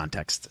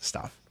pre-context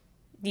stuff.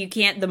 You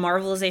can't, the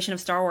Marvelization of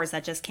Star Wars,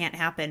 that just can't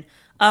happen.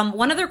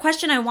 One other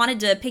question I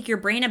wanted to pick your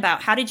brain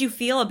about. How did you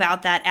feel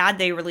about that ad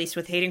they released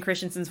with Hayden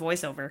Christensen's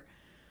voiceover?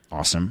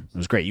 Awesome. It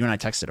was great. You and I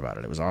texted about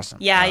it. It was awesome.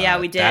 Yeah,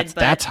 we did.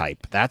 That's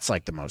hype. That's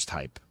like the most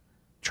hype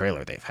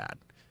trailer they've had.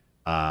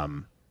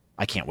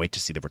 I can't wait to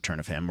see the return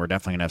of him. We're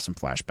definitely going to have some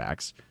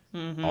flashbacks.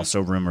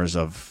 Also rumors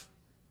of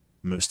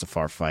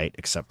Mustafar fight,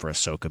 except for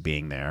Ahsoka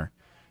being there.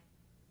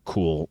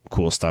 Cool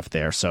stuff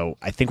there. So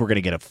I think we're going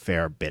to get a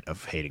fair bit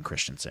of Hayden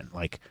Christensen.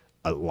 Like,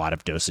 a lot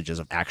of dosages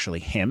of actually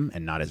him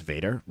and not as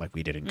Vader, like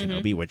we did in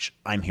Kenobi, which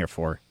I'm here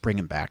for. Bring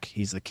him back.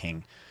 He's the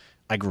king.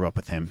 I grew up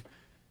with him.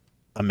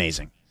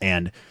 Amazing.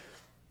 And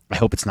I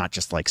hope it's not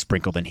just like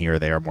sprinkled in here or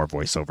there, more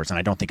voiceovers. And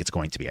I don't think it's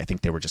going to be. I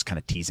think they were just kind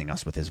of teasing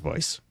us with his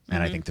voice.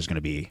 And I think there's going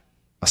to be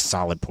a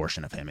solid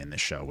portion of him in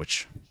this show,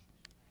 which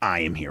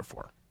I am here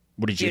for.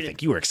 What did you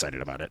think? You were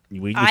excited about it.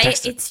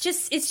 It's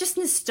just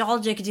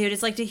nostalgic, dude.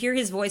 It's like to hear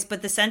his voice,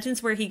 but the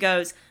sentence where he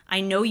goes,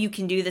 "I know you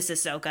can do this,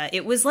 Ahsoka."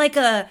 It was like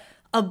a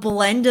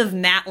blend of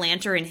Matt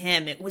Lanter and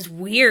him. It was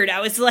weird. I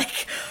was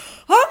like,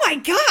 oh my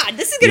god,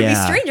 this is gonna be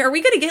strange. Are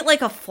we gonna get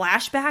like a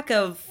flashback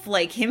of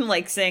like him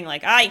like saying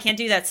like, you can't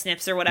do that,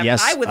 Snips, or whatever?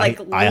 Yes, I would like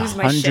lose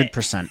my shit.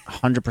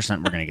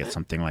 100% we're gonna get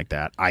something like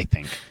that, I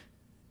think.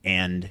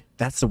 And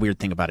that's the weird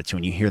thing about it too.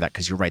 And you hear that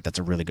because you're right. That's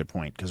a really good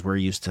point, because we're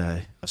used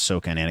to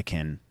Ahsoka and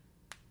Anakin.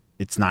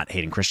 It's not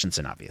Hayden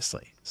Christensen,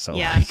 obviously. So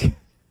like,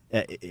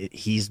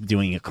 he's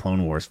doing a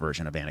Clone Wars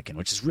version of Anakin,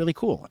 which is really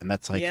cool. And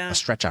that's like a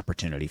stretch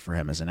opportunity for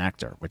him as an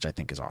actor, which I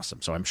think is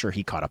awesome. So I'm sure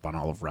he caught up on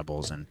all of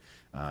Rebels and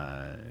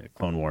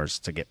Clone Wars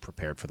to get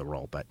prepared for the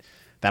role. But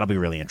that'll be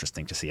really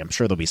interesting to see. I'm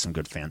sure there'll be some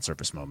good fan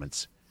service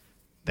moments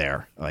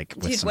there. Like,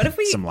 with some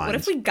lines. What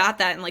if we got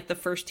that in like the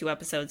first 2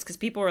 episodes? Because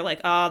people were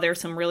like, oh,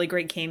 there's some really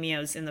great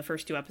cameos in the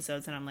first 2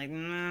 episodes. And I'm like,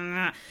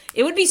 nah.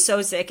 It would be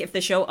so sick if the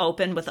show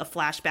opened with a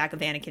flashback of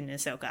Anakin and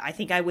Ahsoka. I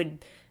think I would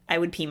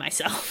pee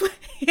myself.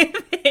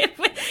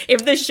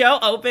 if the show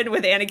opened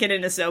with Anakin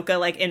and Ahsoka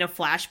like in a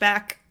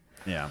flashback,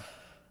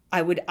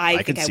 I would die.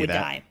 I could see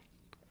that.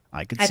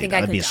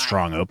 That'd be a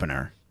strong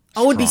opener.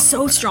 Oh, it would be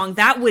so strong.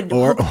 That would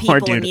hook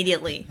people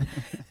immediately.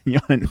 You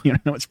know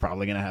what's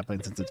probably going to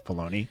happen since it's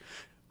Filoni?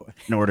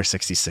 An Order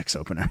 66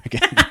 opener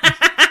again.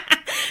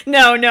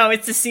 No,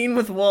 it's a scene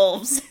with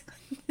wolves.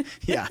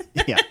 Yeah.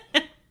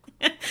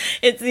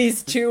 It's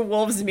these 2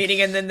 wolves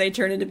meeting, and then they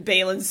turn into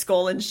Balin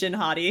Skull and Shin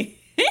Hati.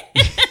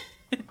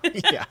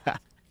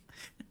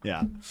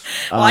 Yeah.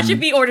 Watch it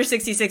be Order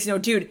 66. No,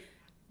 dude,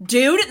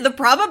 the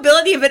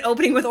probability of it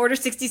opening with Order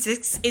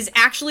 66 is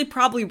actually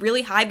probably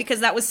really high,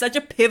 because that was such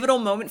a pivotal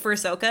moment for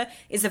Ahsoka,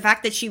 is the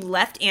fact that she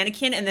left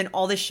Anakin and then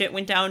all this shit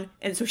went down,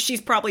 and so she's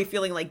probably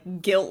feeling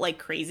like guilt like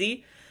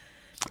crazy.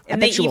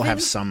 And I bet you will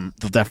have some,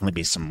 there'll definitely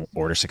be some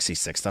Order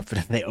 66 stuff, but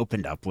if they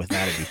opened up with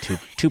that, it'd be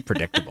too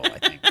predictable, I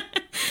think.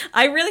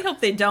 I really hope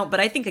they don't, but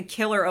I think a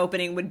killer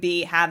opening would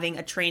be having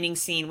a training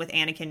scene with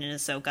Anakin and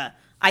Ahsoka.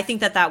 I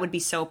think that would be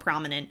so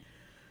prominent.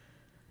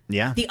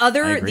 Yeah,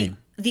 I agree.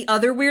 The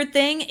other weird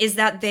thing is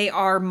that they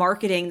are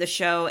marketing the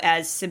show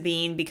as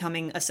Sabine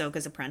becoming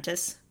Ahsoka's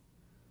apprentice.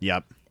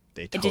 Yep.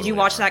 Did you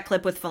watch that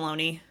clip with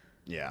Filoni?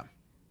 Yeah.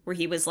 Where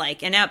he was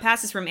like, and now it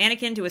passes from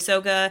Anakin to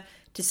Ahsoka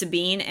to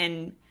Sabine,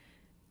 and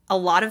a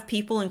lot of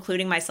people,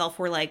 including myself,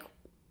 were like,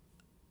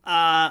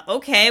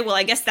 Okay, well,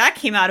 I guess that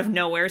came out of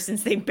nowhere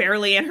since they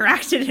barely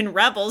interacted in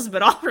Rebels,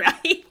 but all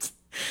right.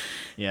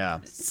 Yeah.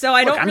 So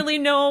I don't really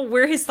know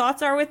where his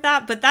thoughts are with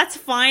that, but that's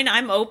fine.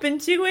 I'm open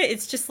to it.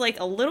 It's just like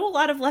a little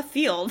out of left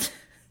field.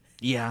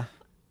 Yeah.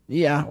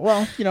 Yeah.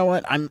 Well, you know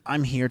what?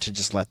 I'm here to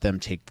just let them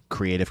take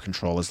creative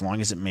control as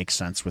long as it makes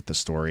sense with the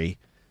story.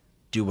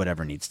 Do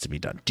whatever needs to be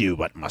done. Do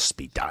what must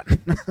be done.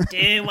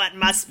 Do what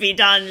must be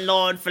done,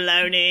 Lord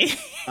Filoni.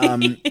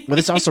 Well,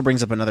 this also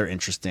brings up another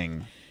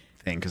interesting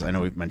thing, because I know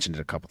we've mentioned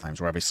it a couple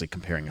times. We're obviously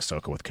comparing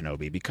Ahsoka with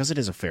Kenobi because it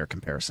is a fair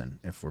comparison,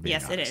 if we're being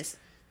honest. Yes, it is.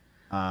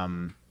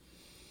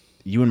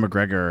 Ewan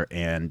McGregor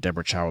and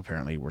Deborah Chow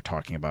apparently were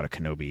talking about a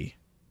Kenobi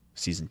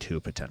season 2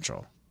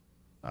 potential.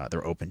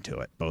 They're open to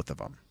it, both of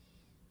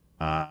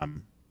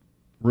them.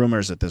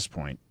 Rumors at this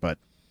point, but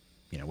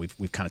you know,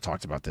 we've kind of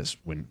talked about this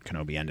when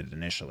Kenobi ended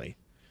initially.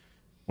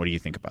 What do you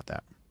think about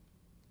that?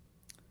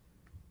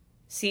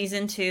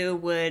 Season 2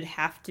 would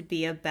have to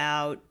be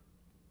about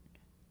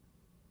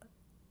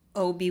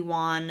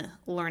Obi-Wan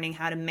learning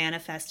how to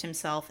manifest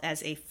himself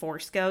as a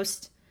Force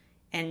ghost.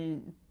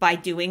 And by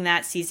doing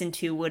that, season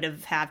 2 would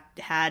have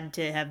had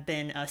to have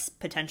been a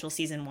potential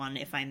season 1,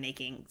 if I'm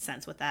making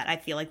sense with that. I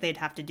feel like they'd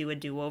have to do a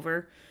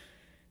do-over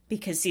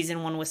because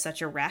season 1 was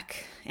such a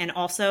wreck. And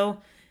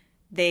also,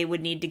 they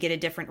would need to get a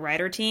different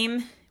writing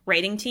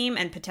team,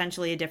 and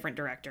potentially a different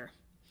director.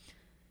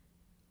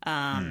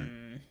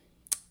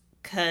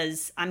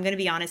 Because I'm going to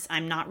be honest,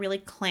 I'm not really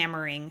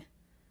clamoring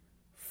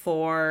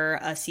for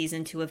a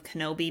season 2 of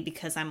Kenobi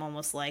because I'm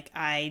almost like,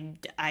 I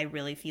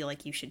really feel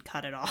like you should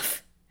cut it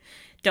off.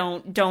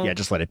 Don't. Yeah,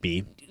 just let it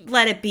be.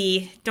 Let it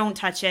be. Don't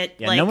touch it.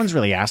 Yeah, no one's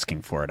really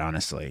asking for it,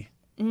 honestly.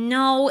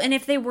 No, and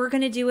if they were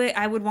going to do it,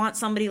 I would want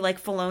somebody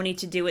like Filoni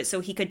to do it so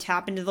he could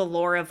tap into the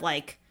lore of,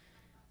 like,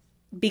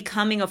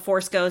 becoming a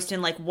Force ghost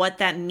and, like, what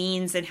that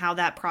means and how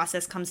that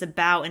process comes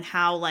about and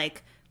how,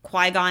 like,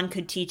 Qui-Gon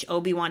could teach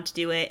Obi-Wan to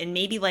do it and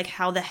maybe, like,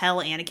 how the hell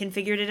Anakin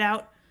figured it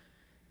out.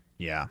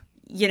 Yeah.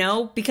 You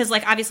know? Because,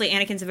 like, obviously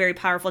Anakin's a very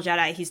powerful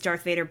Jedi. He's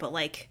Darth Vader, but,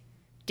 like,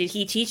 did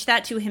he teach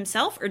that to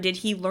himself or did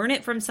he learn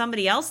it from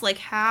somebody else? Like,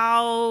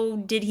 how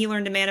did he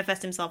learn to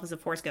manifest himself as a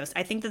Force ghost?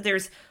 I think that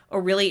there's a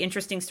really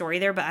interesting story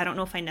there, but I don't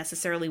know if I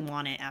necessarily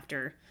want it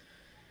after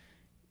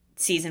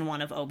season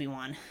 1 of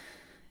Obi-Wan.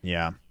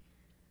 Yeah.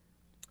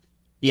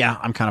 Yeah,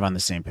 I'm kind of on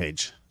the same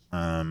page.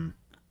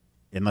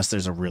 Unless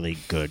there's a really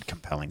good,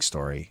 compelling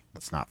story,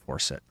 let's not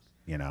force it,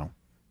 you know?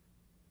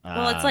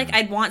 Well, it's like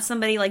I'd want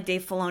somebody like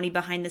Dave Filoni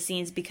behind the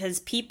scenes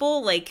because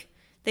people, like,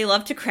 they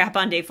love to crap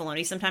on Dave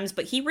Filoni sometimes,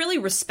 but he really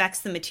respects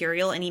the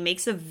material and he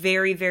makes a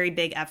very, very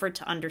big effort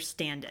to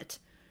understand it.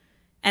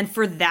 And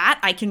for that,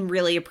 I can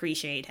really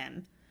appreciate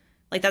him.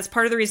 Like, that's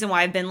part of the reason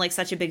why I've been, like,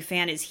 such a big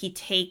fan is he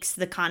takes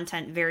the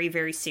content very,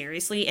 very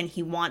seriously and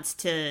he wants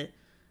to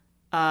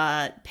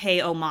pay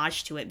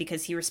homage to it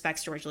because he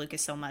respects George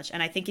Lucas so much.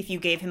 And I think if you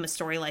gave him a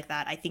story like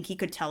that, I think he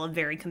could tell a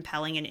very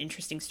compelling and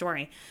interesting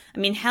story. I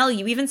mean, hell,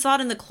 you even saw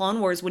it in the Clone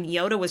Wars when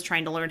Yoda was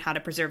trying to learn how to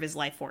preserve his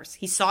life force.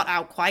 He sought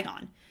out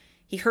Qui-Gon.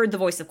 He heard the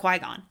voice of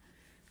Qui-Gon.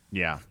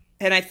 Yeah.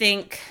 And I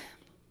think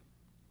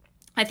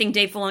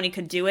Dave Filoni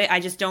could do it. I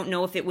just don't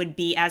know if it would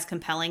be as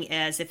compelling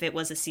as if it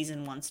was a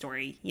season 1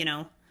 story, you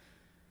know?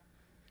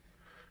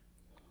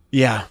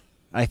 Yeah,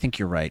 I think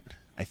you're right.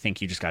 I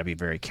think you just got to be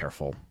very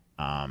careful.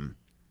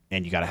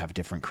 And you got to have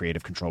different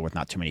creative control with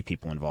not too many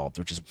people involved,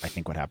 which is, I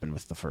think, what happened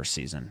with the first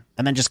season.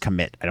 And then just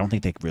commit. I don't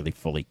think they really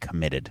fully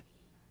committed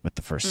with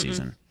the first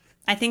season.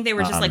 I think they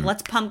were just like,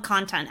 let's pump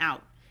content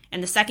out.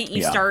 And the second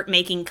you start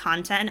making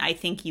content, I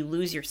think you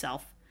lose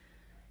yourself.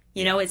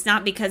 You know, it's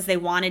not because they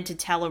wanted to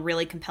tell a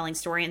really compelling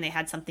story and they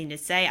had something to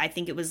say. I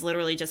think it was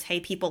literally just, hey,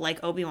 people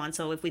like Obi-Wan,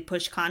 so if we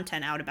push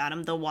content out about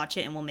him, they'll watch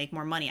it and we'll make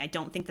more money. I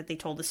don't think that they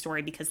told the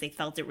story because they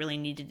felt it really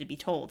needed to be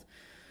told.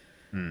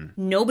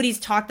 Nobody's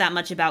talked that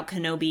much about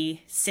Kenobi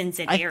since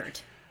it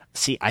aired.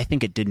 See, I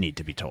think it did need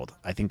to be told.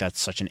 I think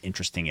that's such an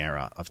interesting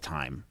era of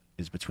time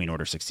is between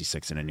Order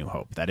 66 and A New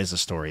Hope. That is a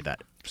story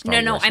that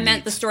Star Wars I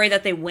meant the story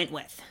that they went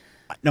with.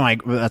 No,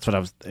 that's what I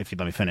was. If you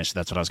let me finish,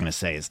 that's what I was going to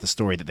say. Is the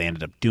story that they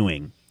ended up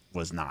doing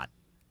was not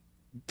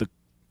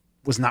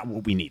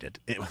what we needed.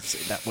 It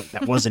was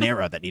that was an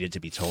era that needed to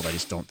be told. I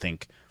just don't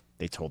think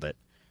they told it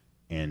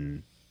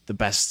in the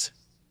best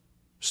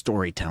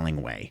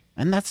storytelling way.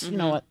 And that's you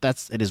know what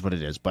it is what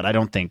it is. But I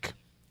don't think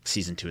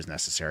season 2 is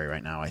necessary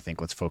right now. I think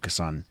let's focus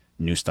on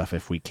new stuff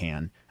if we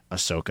can.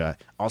 Ahsoka.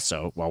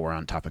 Also, while we're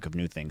on topic of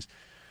new things,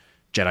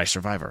 Jedi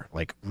Survivor,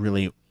 like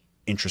really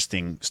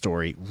interesting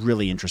story,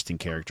 really interesting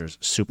characters,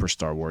 super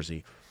Star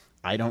Warsy.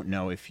 I don't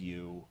know if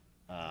you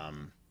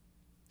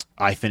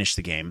I finished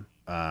the game.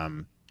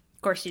 Of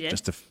course you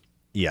did.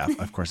 Yeah,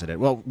 of course I did.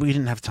 Well, we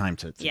didn't have time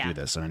to do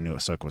this, and I knew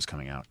Ahsoka was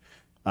coming out.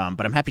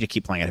 But I'm happy to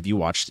keep playing it. Have you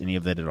watched any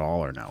of it at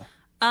all or no?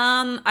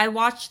 I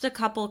watched a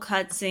couple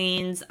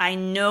cutscenes. I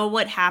know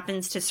what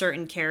happens to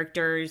certain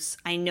characters.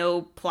 I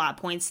know plot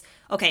points.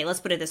 Okay,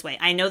 let's put it this way.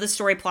 I know the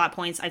story plot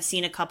points. I've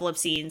seen a couple of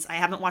scenes. I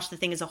haven't watched the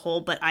thing as a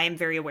whole, but I am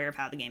very aware of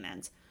how the game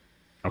ends.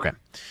 Okay.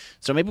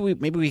 So maybe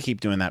we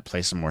keep doing that,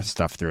 play some more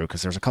stuff through,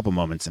 because there's a couple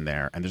moments in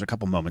there, and there's a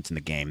couple moments in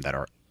the game that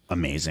are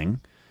amazing.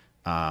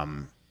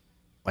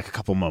 Like a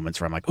couple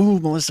moments where I'm like, "Ooh,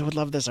 Melissa would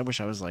love this. I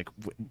wish I was like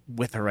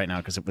with her right now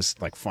because it was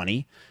like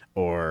funny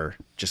or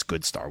just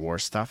good Star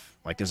Wars stuff."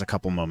 Like there's a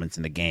couple moments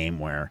in the game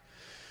where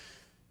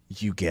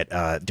you get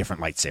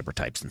different lightsaber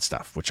types and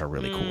stuff, which are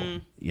really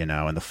cool,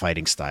 and the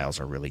fighting styles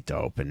are really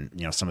dope, and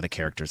some of the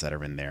characters that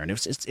are in there. And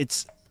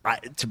it's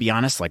to be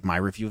honest, like my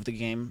review of the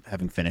game,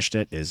 having finished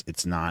it, is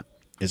it's not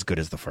as good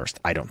as the first.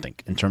 I don't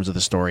think in terms of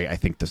the story. I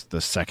think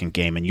the second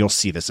game, and you'll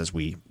see this as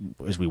we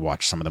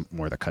watch some of the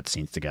more of the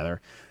cutscenes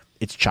together.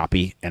 It's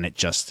choppy and it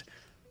just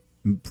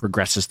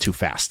progresses too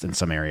fast in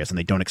some areas, and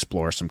they don't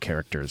explore some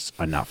characters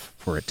enough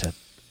for it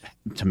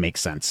to make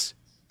sense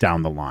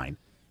down the line.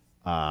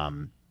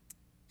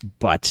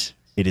 But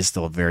it is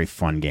still a very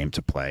fun game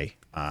to play.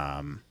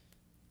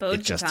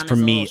 Bode just for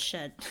me,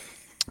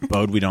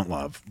 Bode we don't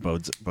love.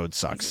 Bode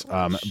sucks.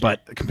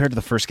 But compared to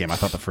the first game, I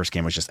thought the first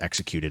game was just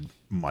executed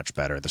much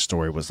better. The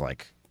story was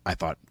I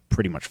thought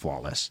pretty much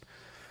flawless,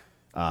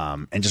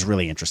 and just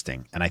really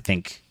interesting. And I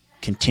think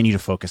continue to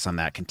focus on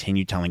that.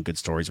 Continue telling good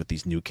stories with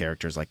these new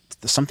characters. Like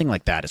something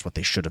like that is what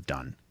they should have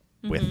done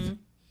with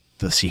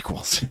the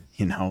sequels.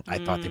 I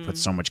thought they put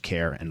so much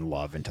care and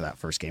love into that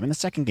first game, and the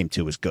second game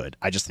too was good.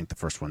 I just think the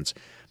first one's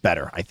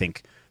better. I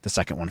think the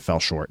second one fell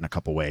short in a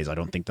couple ways. I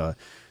don't think the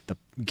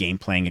game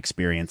playing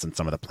experience on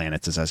some of the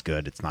planets is as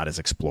good. It's not as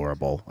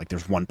explorable. Like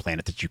there's one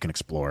planet that you can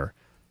explore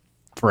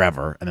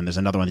forever, and then there's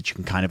another one that you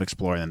can kind of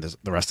explore, and then there's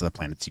the rest of the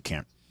planets you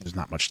can't. There's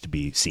not much to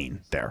be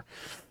seen there.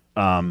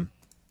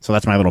 So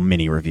that's my little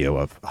mini review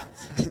of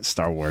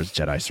Star Wars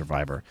Jedi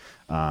Survivor.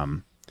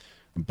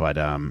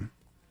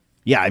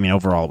 Yeah, I mean,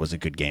 overall it was a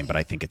good game, but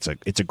I think it's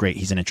a great.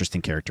 He's an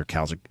interesting character.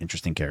 Cal's an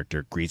interesting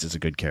character. Grease is a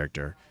good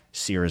character.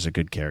 Seer is a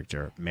good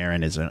character.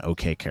 Marin is an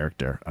okay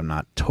character. I'm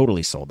not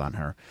totally sold on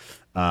her.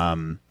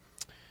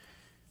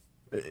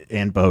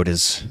 And Bode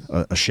is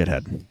a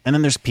shithead. And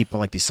then there's people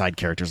like these side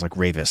characters like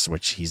Ravis,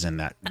 which he's in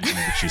that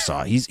which you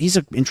saw. He's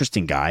an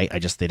interesting guy. I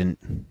just they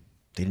didn't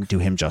do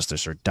him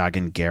justice. Or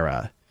Dagan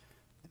Gera,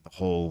 the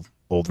whole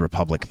Old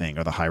Republic thing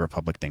or the High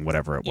Republic thing,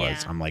 whatever it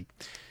was. I'm like,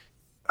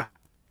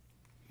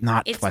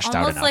 not fleshed out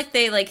enough. It's almost like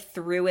they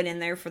threw it in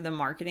there for the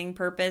marketing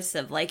purpose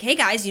of hey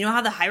guys, you know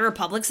how the High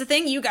Republic's a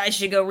thing? You guys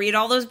should go read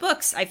all those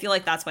books. I feel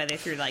like that's why they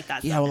threw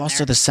that. Yeah, well,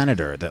 also the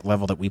senator, that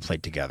level that we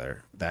played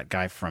together, that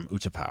guy from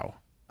Utapau.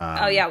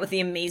 Oh yeah, with the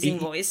amazing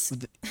voice.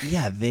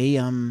 Yeah, they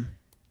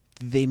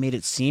made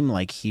it seem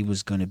like he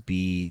was going to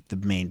be the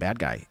main bad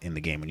guy in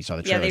the game when you saw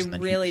the trailers. Yeah, they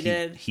really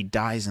did. He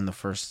dies in the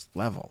first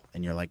level,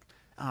 and you're like,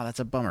 oh,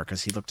 that's a bummer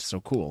because he looked so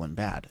cool and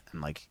bad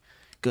and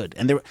good.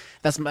 And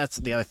that's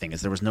the other thing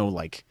is there was no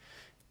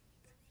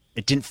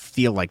it didn't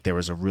feel like there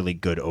was a really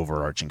good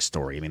overarching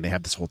story. I mean, they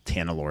have this whole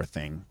Tanalore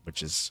thing,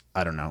 which is,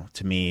 I don't know,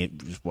 to me it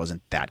just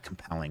wasn't that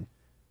compelling.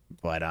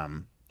 But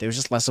there was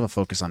just less of a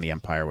focus on the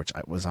Empire, which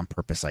was on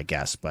purpose, I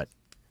guess. But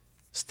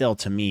still,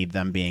 to me,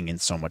 them being in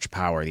so much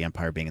power, the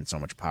Empire being in so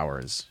much power,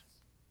 is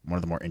one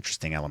of the more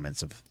interesting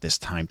elements of this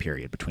time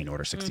period between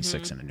Order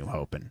 66 and A New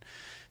Hope. And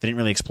they didn't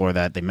really explore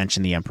that. They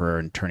mentioned the Emperor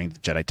and turning the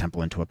Jedi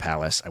Temple into a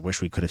palace. I wish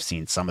we could have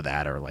seen some of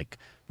that or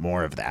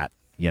more of that,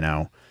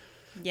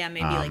 Yeah,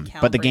 maybe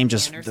but the game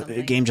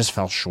just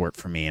fell short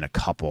for me in a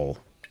couple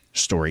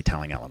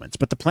storytelling elements.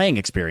 But the playing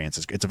experience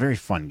it's a very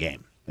fun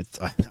game.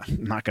 I'm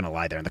not going to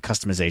lie there, and the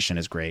customization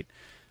is great.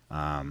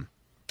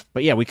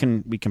 But yeah, we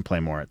can play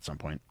more at some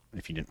point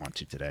if you didn't want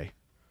to today.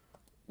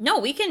 No,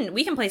 we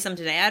can play some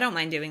today. I don't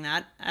mind doing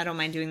that. I don't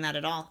mind doing that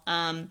at all.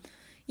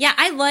 Yeah,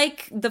 I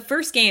like the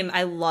first game.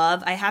 I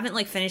haven't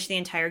finished the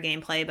entire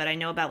gameplay, but I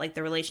know about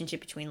the relationship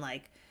between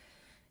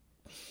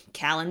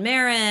Cal and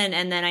Marin,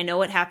 and then I know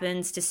what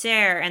happens to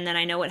Ser, and then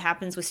I know what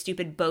happens with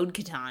stupid Bode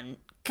Katan.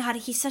 God,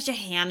 he's such a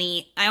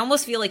hammy. I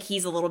almost feel like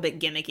he's a little bit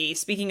gimmicky.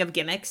 Speaking of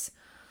gimmicks,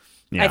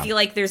 yeah. I feel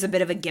like there's a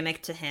bit of a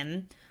gimmick to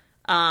him.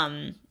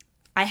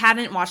 I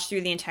haven't watched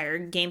through the entire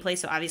gameplay,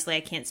 so obviously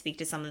I can't speak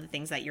to some of the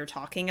things that you're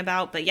talking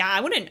about. But yeah, I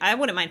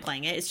wouldn't mind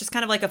playing it. It's just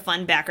kind of a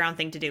fun background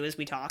thing to do as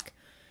we talk,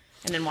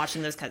 and then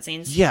watching those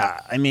cutscenes. Yeah,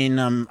 I mean,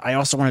 I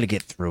also wanted to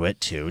get through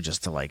it too,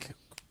 just to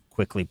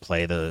quickly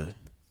play the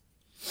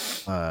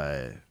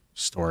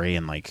story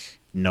and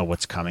know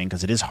what's coming,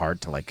 because it is hard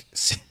to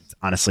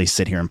honestly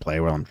sit here and play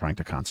while I'm trying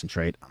to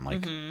concentrate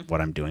on what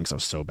I'm doing.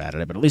 So bad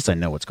at it, but at least I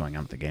know what's going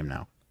on with the game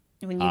now.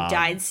 When you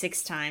died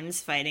 6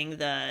 times fighting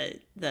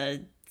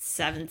the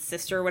seventh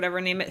sister or whatever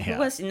her name it. Yeah. Who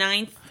was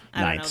ninth?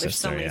 I don't know. There's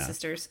so many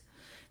sisters.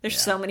 There's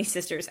so many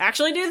sisters.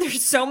 Actually, dude,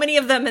 there's so many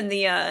of them in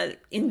the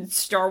in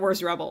Star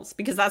Wars Rebels,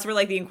 because that's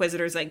where the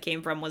Inquisitors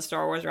came from, was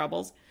Star Wars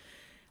Rebels.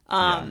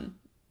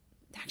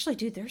 Actually,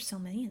 dude, there's so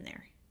many in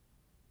there.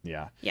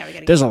 Yeah, we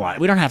gotta. There's a lot.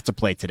 We don't have to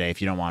play today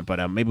if you don't want,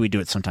 but maybe we do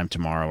it sometime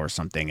tomorrow or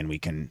something, and we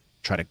can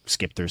try to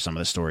skip through some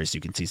of the stories so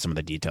you can see some of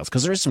the details,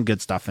 because there is some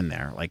good stuff in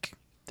there.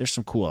 There's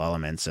some cool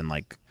elements, and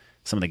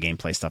some of the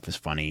gameplay stuff is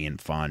funny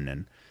and fun,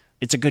 and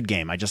it's a good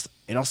game.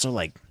 It also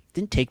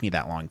didn't take me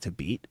that long to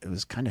beat. It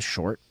was kind of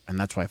short, and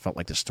that's why I felt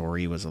like the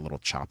story was a little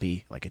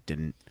choppy. It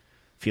didn't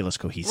feel as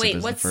cohesive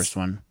as the first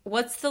one.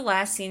 What's the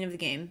last scene of the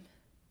game?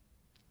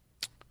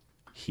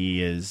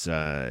 He is,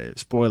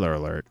 spoiler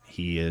alert,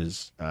 he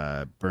is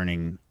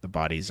burning the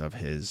bodies of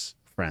his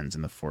friends,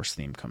 and the Force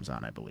theme comes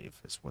on, I believe,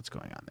 is what's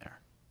going on there.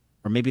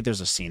 Or maybe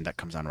there's a scene that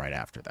comes on right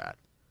after that.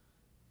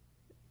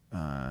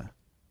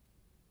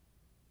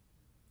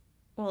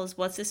 Well, is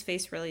what's his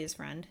face really his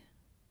friend?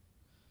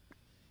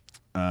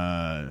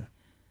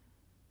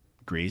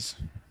 Grease.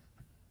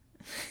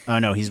 Oh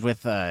no, he's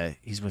with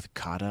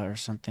Kata or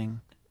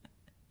something.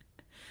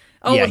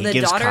 Oh, yeah, the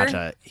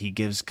daughter. He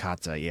gives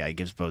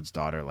Bode's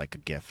daughter like a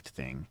gift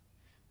thing,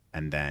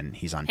 and then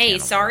he's on. Hey, panel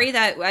sorry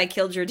there. that I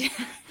killed your dad.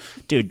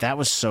 Dude, that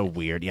was so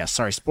weird. Yeah,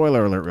 sorry,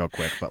 spoiler alert real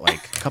quick, but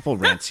like a couple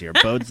rants here.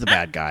 Bode's the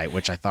bad guy,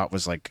 which I thought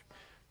was like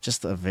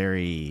just a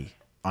very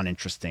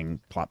uninteresting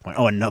plot point.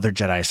 Oh, another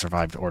Jedi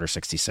survived Order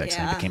 66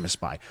 and became a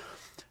spy.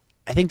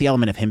 I think the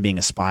element of him being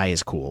a spy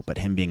is cool, but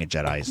him being a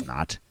Jedi is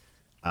not.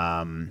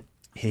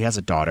 He has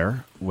a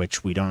daughter,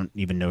 which we don't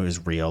even know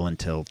is real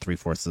until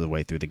 3/4 of the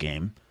way through the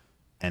game.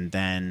 And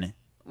then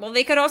well,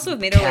 they could also have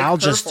made her Cal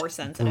like her just Force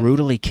sensitive.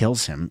 brutally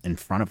kills him in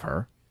front of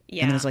her.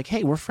 Yeah. And then is like,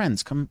 hey, we're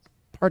friends. Come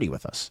party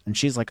with us. And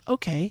she's like,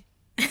 okay.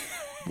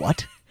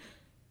 What?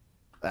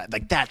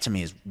 Like, that to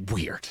me is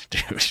weird,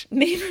 dude.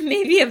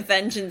 Maybe a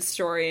vengeance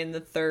story in the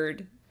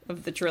third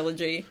of the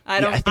trilogy. I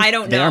don't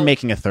know. They are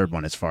making a third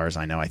one as far as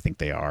I know. I think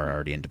they are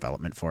already in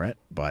development for it.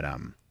 But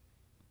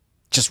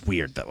just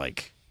weird that,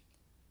 like,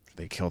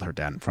 they killed her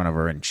dad in front of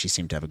her and she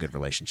seemed to have a good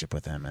relationship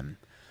with him. And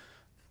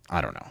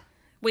I don't know.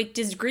 Wait,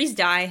 does Grease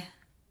die?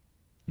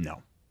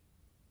 No.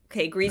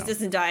 Okay, Grease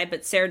doesn't die,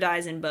 but Sarah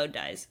dies and Bode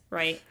dies,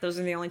 right? Those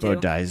are the only two.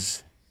 Bode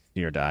dies.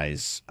 Seer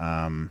dies.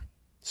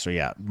 So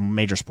yeah,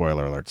 major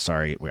spoiler alert.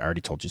 Sorry, we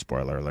already told you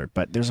spoiler alert.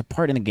 But there's a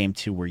part in the game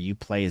too where you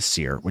play as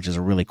Seer, which is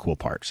a really cool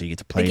part. So you get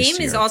to play. The as game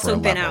Seer has also for a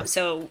been level. out,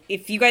 so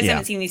if you guys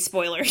haven't seen these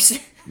spoilers,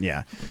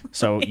 yeah.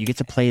 So you get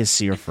to play as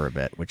Seer for a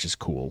bit, which is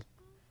cool.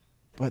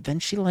 But then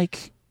she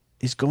like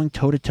is going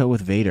toe to toe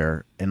with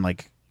Vader and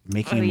like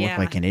making him look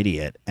like an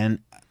idiot. And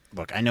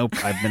look, I know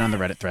I've been on the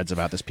Reddit threads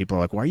about this. People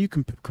are like, why are you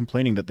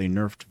complaining that they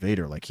nerfed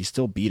Vader? Like, he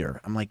still beat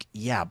her. I'm like,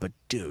 yeah, but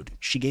dude,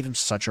 she gave him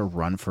such a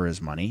run for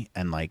his money.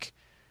 And like,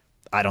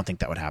 I don't think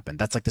that would happen.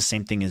 That's like the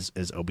same thing as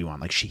Obi-Wan.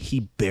 Like,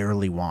 he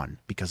barely won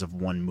because of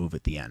one move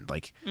at the end.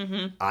 Like,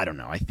 I don't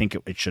know. I think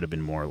it should have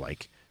been more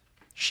like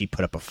she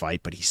put up a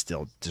fight, but he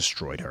still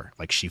destroyed her.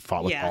 Like, she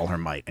fought with all her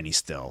might, and he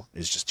still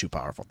is just too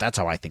powerful. That's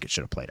how I think it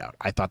should have played out.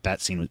 I thought that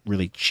scene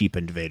really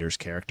cheapened Vader's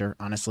character,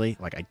 honestly.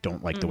 Like, I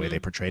don't like the way they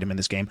portrayed him in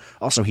this game.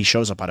 Also, he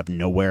shows up out of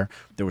nowhere.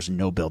 There was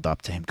no build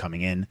up to him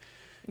coming in.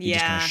 He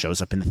just kind of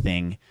shows up in the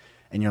thing,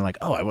 and you're like,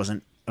 oh, I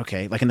wasn't...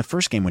 Okay, like in the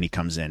first game when he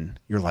comes in,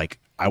 you're like,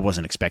 I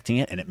wasn't expecting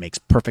it, and it makes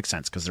perfect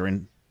sense because they're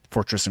in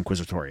Fortress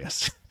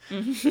Inquisitorius.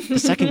 The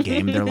second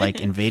game, they're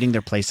like invading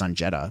their place on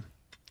Jeddah,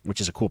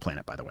 which is a cool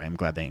planet, by the way. I'm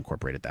glad they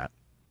incorporated that.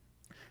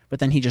 But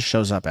then he just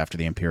shows up after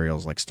the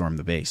Imperials like storm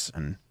the base,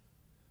 and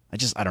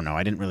I don't know.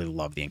 I didn't really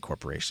love the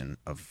incorporation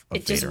of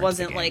it Vader just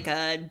wasn't into the game.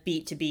 like a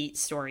beat-to-beat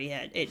story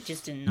yet. It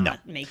just did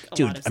not make a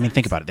Dude, lot of sense. I mean,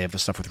 think about it. They have the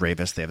stuff with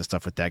Ravis. They have the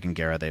stuff with Dagan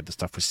Gera. They have the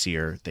stuff with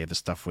Seer. They have the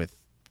stuff with,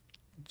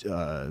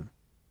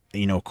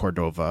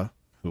 Cordova,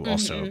 who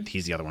also,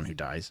 he's the other one who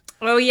dies.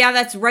 Oh, yeah,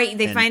 that's right.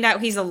 They find out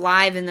he's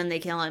alive, and then they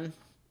kill him.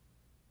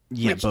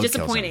 Yeah, which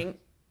disappointing.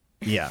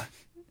 Yeah,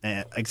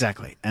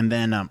 exactly. And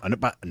then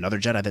another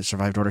Jedi that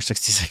survived Order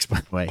 66,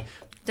 by the way.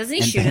 Doesn't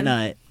he shoot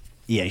him?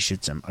 Yeah, he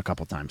shoots him a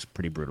couple times,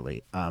 pretty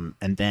brutally.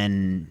 And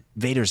then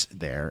Vader's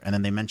there, and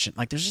then they mention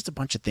like there's just a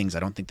bunch of things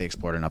I don't think they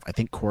explored enough. I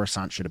think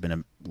Coruscant should have been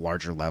a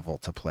larger level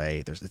to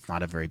play. It's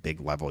not a very big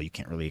level. You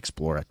can't really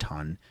explore a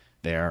ton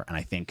there, and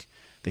I think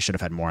they should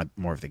have had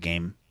more of the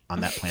game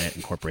on that planet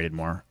incorporated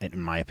more,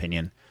 in my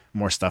opinion.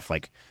 More stuff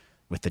like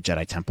with the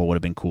Jedi Temple would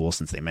have been cool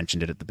since they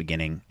mentioned it at the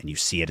beginning, and you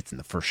see it. It's in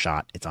the first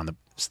shot. It's on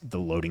the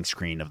loading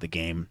screen of the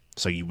game,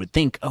 so you would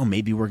think, oh,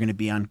 maybe we're going to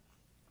be on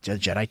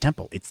Jedi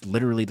Temple. It's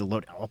literally the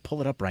load. I'll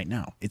pull it up right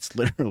now. It's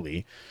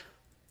literally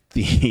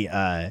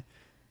the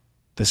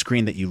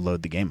screen that you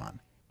load the game on.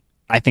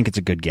 I think it's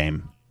a good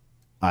game.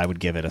 I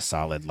would give it a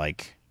solid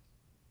like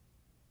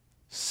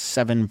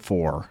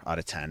 7.4 out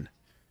of 10.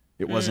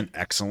 It wasn't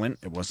excellent.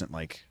 It wasn't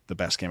like the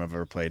best game I've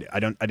ever played. I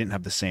didn't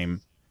have the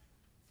same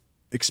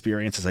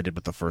experience as I did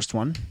with the first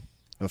one.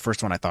 The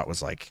first one I thought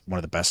was like one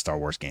of the best Star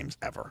Wars games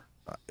ever.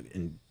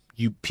 And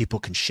people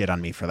can shit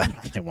on me for that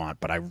all they want,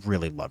 but I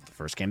really loved the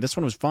first game. This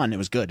one was fun. It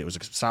was good. It was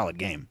a solid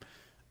game.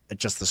 It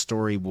just the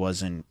story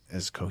wasn't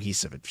as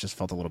cohesive. It just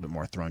felt a little bit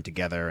more thrown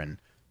together and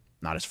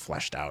not as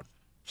fleshed out.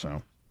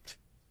 So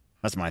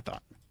that's my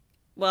thought.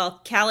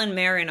 Well, Cal and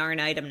Marin are an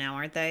item now,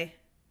 aren't they?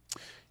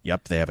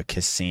 Yep, they have a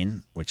kiss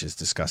scene, which is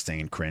disgusting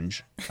and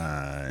cringe.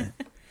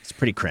 It's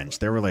pretty cringe.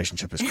 Their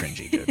relationship is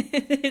cringy, dude.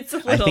 It's a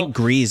little... I think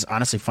Grease,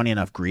 honestly, funny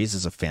enough, Grease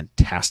is a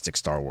fantastic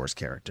Star Wars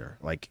character.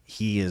 Like,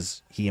 he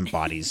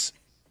embodies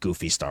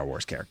goofy Star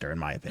Wars character, in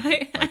my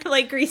opinion. I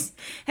like Grease.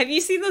 Have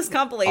you seen those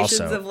compilations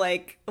Also- of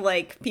like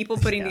people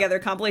putting together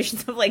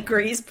compilations of like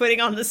Grease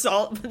putting on the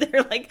salt, but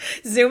they're like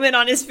zooming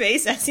on his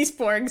face as he's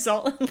pouring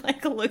salt and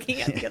like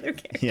looking at the other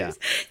characters? Yeah.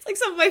 It's like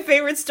some of my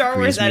favorite Star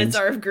Wars Grease edits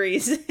memes. are of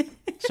Grease.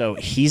 So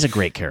he's a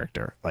great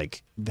character.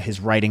 Like,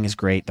 his writing is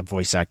great. The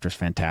voice actor is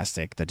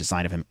fantastic. The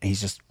design of him, he's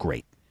just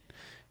great.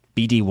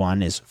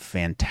 BD1 is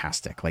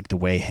fantastic. Like, the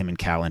way him and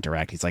Cal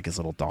interact, he's like his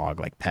little dog,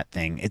 like, pet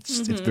thing. It's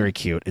very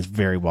cute. It's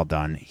very well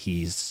done.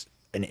 He's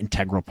an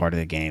integral part of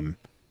the game.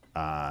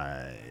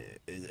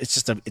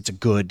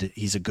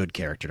 He's a good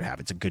character to have.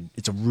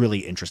 It's a really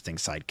interesting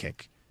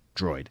sidekick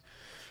droid.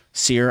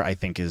 Seer, I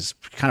think, is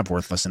kind of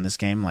worthless in this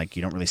game. Like,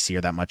 you don't really see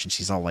her that much, and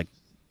she's all like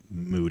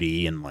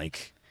moody and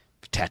like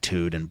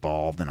tattooed and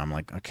bald, and I'm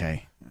like,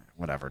 okay,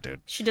 whatever,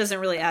 dude. She doesn't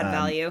really add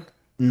value.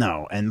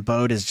 No, and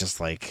Bode is just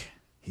like,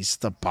 he's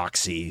just a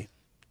boxy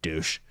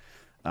douche.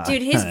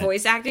 Dude, his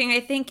voice acting, I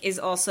think, is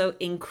also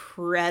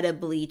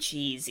incredibly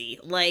cheesy.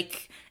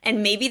 Like,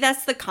 and maybe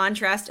that's the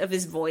contrast of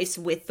his voice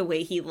with the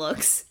way he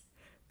looks.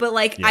 But,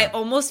 like, Yeah. I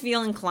almost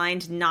feel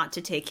inclined not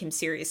to take him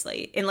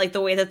seriously in, like,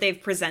 the way that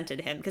they've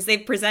presented him. Because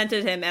they've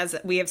presented him as,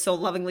 we have so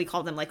lovingly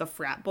called him, like, a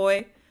frat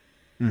boy.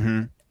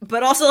 Mm-hmm.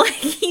 But also, like,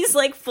 he's,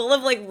 like, full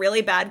of, like,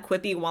 really bad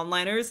quippy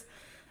one-liners.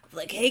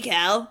 Like, hey,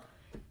 Cal,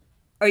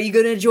 are you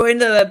gonna join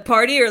the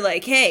party? Or,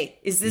 like, hey,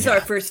 is this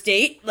our first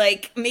date?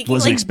 Like, making,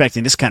 Wasn't like,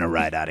 expecting this kind of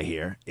ride out of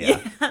here. Yeah.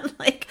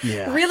 like,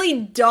 Yeah. really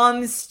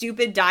dumb,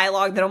 stupid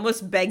dialogue that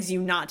almost begs you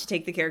not to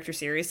take the character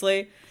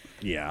seriously.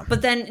 Yeah.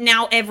 But then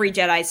now every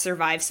Jedi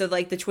survives, so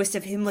like the twist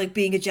of him like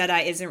being a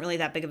Jedi isn't really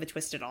that big of a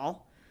twist at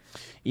all.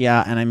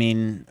 Yeah, and I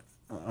mean,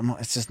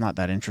 it's just not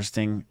that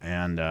interesting.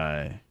 And,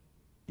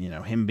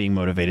 him being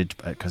motivated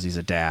because he's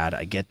a dad,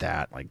 I get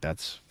that. Like,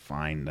 that's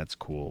fine. That's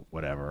cool.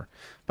 Whatever.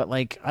 But,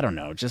 like, I don't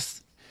know.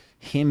 Just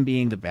him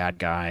being the bad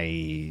guy,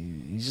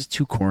 he's just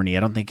too corny. I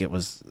don't think it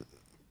was...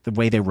 The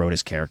way they wrote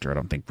his character, I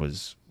don't think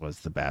was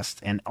the best.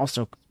 And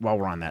also, while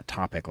we're on that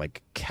topic,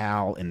 like,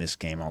 Cal in this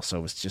game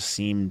also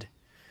seemed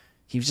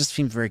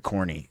very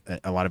corny.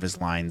 A lot of his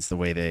lines, the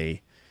way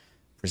they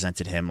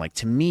presented him, like,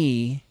 to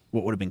me,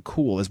 what would have been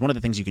cool is one of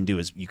the things you can do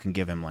is you can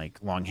give him like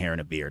long hair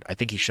and a beard. I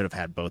think he should have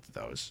had both of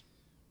those,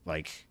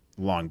 like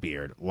long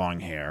beard,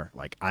 long hair.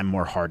 Like, I'm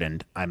more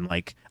hardened. I'm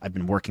like, I've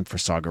been working for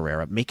Saw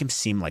Gerrera. Make him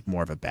seem like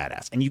more of a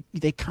badass. And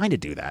they kind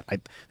of do that.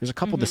 There's a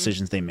couple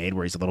decisions they made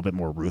where he's a little bit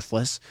more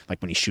ruthless, like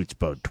when he shoots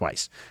Bode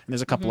twice. And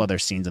there's a couple other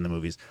scenes in the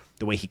movies.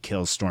 The way he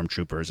kills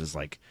stormtroopers is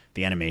like,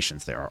 the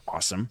animations there are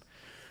awesome.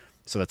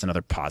 So that's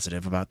another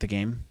positive about the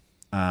game.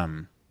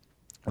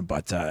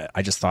 But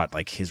I just thought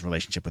like his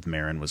relationship with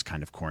Marin was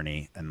kind of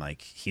corny, and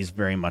like he's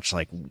very much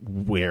like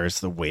wears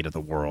the weight of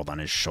the world on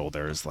his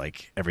shoulders.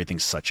 Like,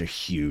 everything's such a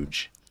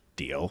huge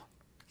deal,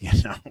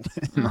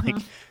 Like,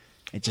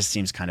 it just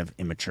seems kind of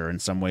immature in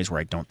some ways,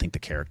 where I don't think the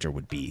character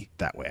would be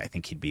that way. I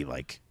think he'd be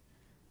like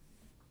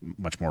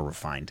much more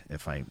refined,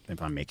 if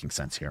I'm making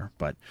sense here.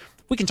 But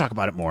we can talk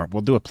about it more.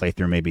 We'll do a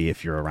playthrough maybe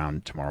if you're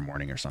around tomorrow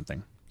morning or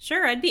something.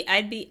 Sure, I'd be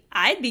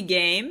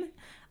game.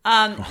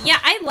 Yeah,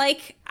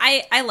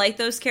 I like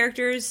those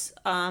characters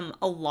a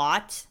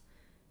lot.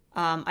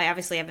 I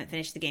obviously haven't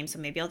finished the game, so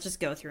maybe I'll just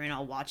go through and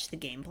I'll watch the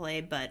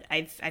gameplay, but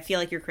I feel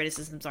like your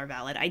criticisms are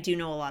valid. I do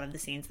know a lot of the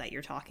scenes that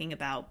you're talking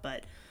about,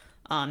 but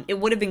it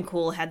would have been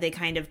cool had they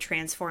kind of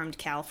transformed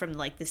Cal from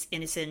like this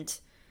innocent,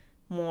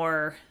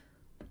 more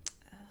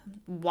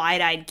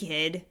wide-eyed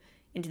kid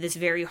into this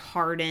very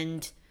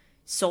hardened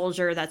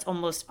soldier that's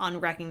almost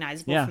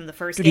unrecognizable from the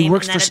first Dude, game. He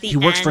works and then for at the he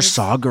works for end-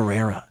 Saw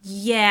Gerrera.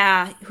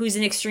 Yeah, who's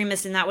an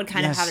extremist, and that would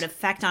kind of have an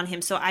effect on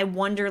him. So I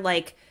wonder,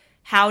 like,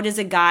 how does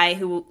a guy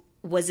who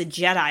was a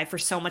Jedi for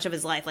so much of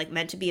his life, like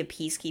meant to be a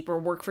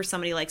peacekeeper, work for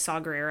somebody like Saw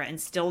Gerrera and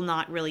still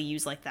not really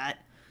lose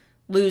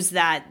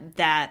that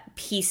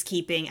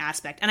peacekeeping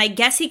aspect? And I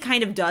guess he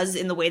kind of does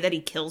in the way that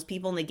he kills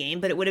people in the game,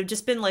 but it would have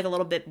just been like a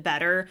little bit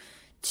better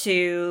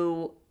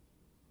to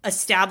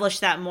establish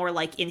that more,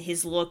 like in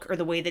his look or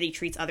the way that he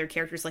treats other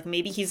characters. Like,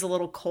 maybe he's a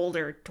little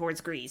colder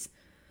towards Grease,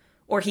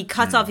 or he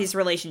cuts off his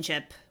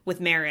relationship with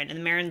Marin,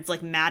 and Marin's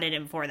like mad at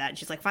him for that, and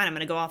she's like, fine, I'm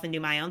gonna go off and do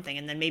my own thing.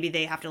 And then maybe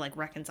they have to like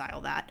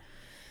reconcile that,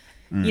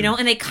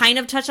 and they kind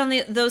of touch on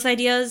those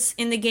ideas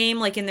in the game,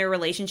 like in their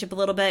relationship a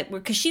little bit,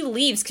 because she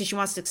leaves because she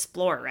wants to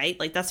explore, right?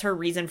 Like, that's her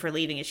reason for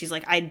leaving, is she's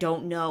like, I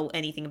don't know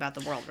anything about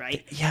the world,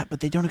 right? Yeah, but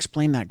they don't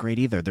explain that great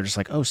either. They're just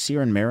like, oh,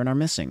 Seer and Marin are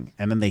missing,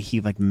 and then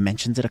he like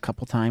mentions it a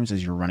couple times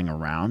as you're running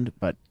around.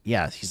 But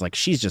yeah, he's like,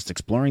 she's just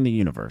exploring the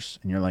universe,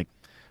 and you're like,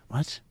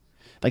 what?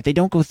 Like, they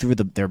don't go through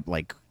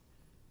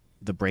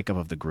the breakup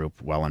of the group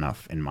well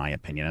enough, in my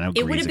opinion. I know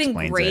Grease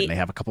explains it, and they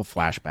have a couple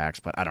flashbacks,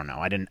 but I don't know.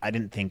 I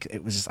didn't think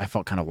it was just, I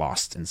felt kind of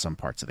lost in some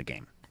parts of the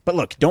game. But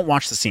look, don't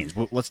watch the scenes.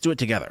 Let's do it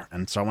together.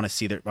 And so I want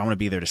to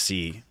be there to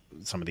see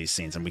some of these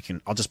scenes,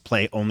 and I'll just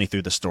play only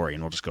through the story,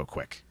 and we'll just go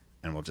quick,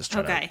 and we'll just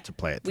try to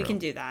play it through. We can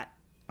do that.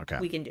 Okay.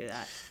 We can do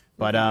that.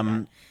 But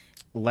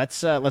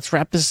let's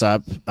wrap this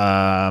up.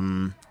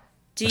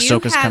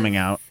 Ahsoka's coming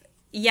out.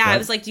 Yeah, What? I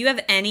was like, do you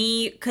have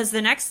any, because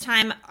the next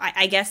time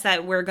I guess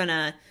that we're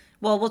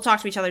well, we'll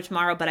talk to each other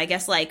tomorrow, but I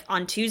guess like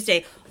on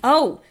Tuesday.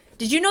 Oh,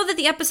 did you know that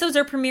the episodes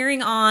are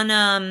premiering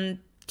on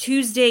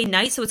Tuesday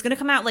night? So it's going to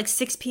come out like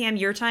 6 p.m.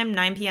 your time,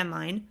 9 p.m.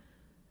 mine.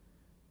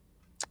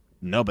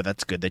 No, but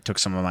that's good. They took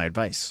some of my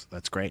advice.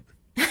 That's great.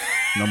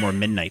 No more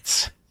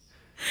midnights.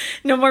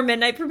 No more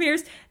midnight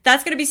premieres.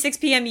 That's going to be 6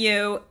 p.m.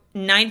 you,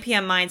 9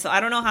 p.m. mine. So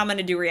I don't know how I'm going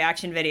to do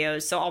reaction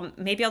videos. So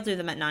maybe I'll do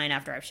them at 9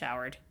 after I've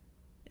showered.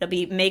 It'll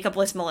be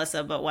makeupless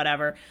Melissa, but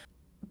whatever.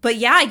 But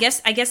yeah, I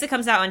guess it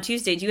comes out on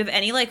Tuesday. Do you have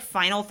any like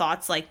final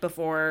thoughts like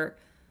before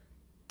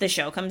the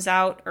show comes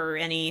out, or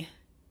any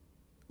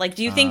like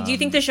do you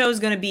think the show is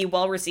going to be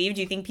well received?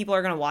 Do you think people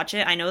are going to watch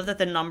it? I know that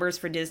the numbers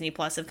for Disney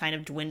Plus have kind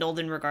of dwindled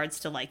in regards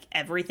to like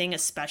everything,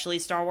 especially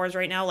Star Wars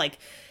right now. Like,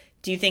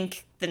 do you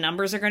think the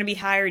numbers are going to be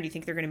higher? Do you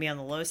think they're going to be on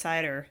the low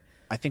side, or?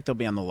 I think they'll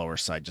be on the lower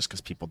side just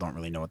because people don't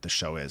really know what the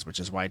show is, which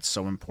is why it's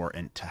so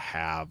important to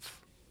have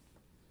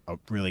a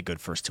really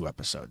good first 2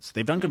 episodes.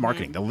 They've done good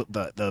marketing.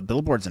 The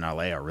billboards in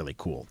LA are really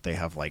cool. They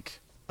have like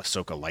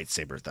Ahsoka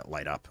lightsabers that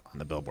light up on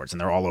the billboards, and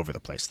they're all over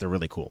the place. They're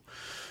really cool.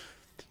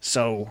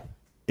 So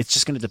it's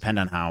just going to depend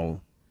on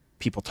how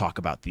people talk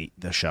about the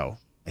show.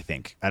 I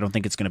think. I don't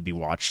think it's going to be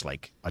watched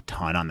like a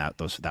ton on that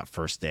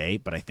first day,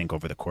 but I think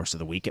over the course of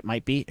the week it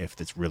might be if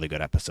it's really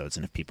good episodes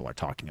and if people are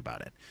talking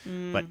about it.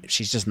 But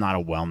she's just not a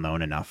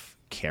well-known enough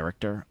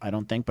character, I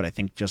don't think. But I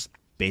think just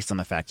based on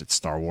the fact it's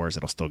Star Wars,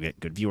 it'll still get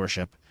good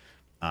viewership.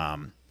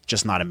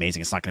 Just not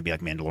amazing. It's not going to be like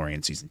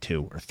Mandalorian season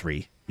 2 or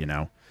 3. You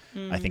know,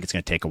 I think it's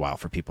going to take a while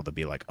for people to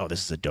be like, oh,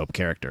 this is a dope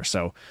character.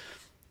 So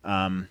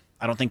I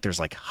don't think there's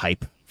like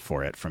hype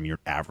for it from your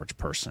average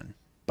person,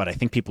 but I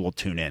think people will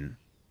tune in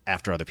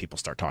after other people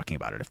start talking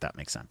about it, if that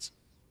makes sense.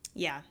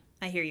 Yeah,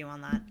 I hear you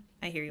on that.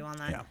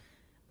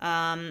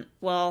 Yeah.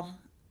 Well,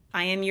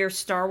 I am your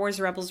Star Wars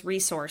Rebels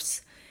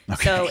resource.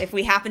 Okay. So if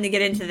we happen to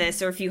get into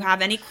this, or if you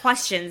have any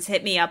questions,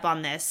 hit me up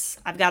on this.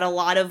 I've got a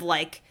lot of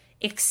like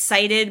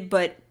excited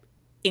but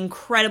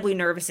incredibly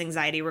nervous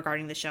anxiety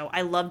regarding the show.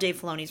 I love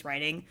Dave Filoni's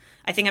writing.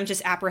 I think I'm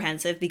just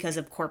apprehensive because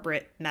of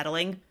corporate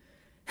meddling.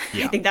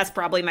 Yeah. I think that's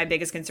probably my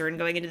biggest concern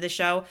going into the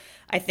show.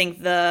 I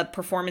think the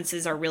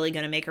performances are really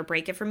going to make or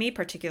break it for me,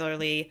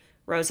 particularly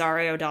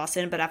Rosario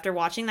Dawson. But after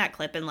watching that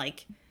clip and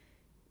like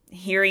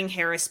hearing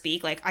Hera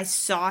speak, like I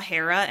saw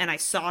Hera and I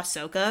saw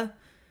Ahsoka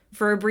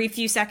for a brief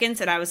few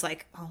seconds, and I was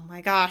like, oh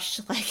my gosh,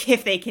 like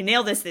if they can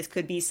nail this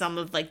could be some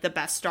of like the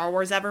best Star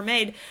Wars ever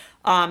made.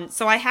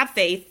 So I have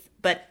faith,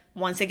 but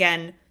once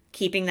again,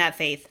 keeping that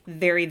faith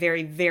very,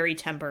 very, very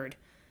tempered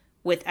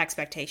with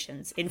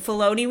expectations. In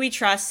Filoni we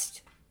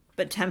trust,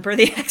 but temper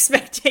the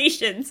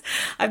expectations.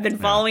 I've been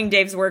following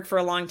Dave's work for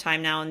a long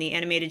time now, and the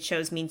animated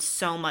shows mean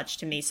so much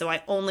to me. So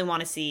I only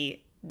want to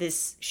see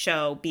this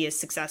show be as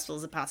successful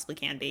as it possibly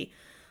can be.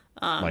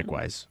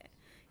 Likewise.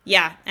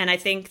 Yeah, and I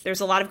think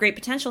there's a lot of great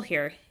potential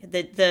here.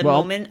 The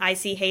moment I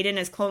see Hayden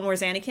as Clone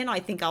Wars Anakin, I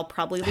think I'll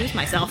probably lose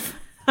myself.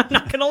 I'm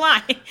not going to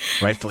lie.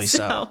 Rightfully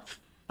so.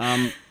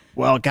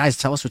 Well, guys,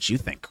 tell us what you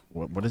think.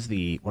 What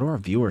do our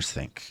viewers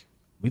think?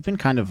 We've been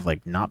kind of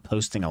like not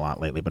posting a lot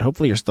lately, but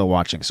hopefully you're still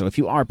watching. So if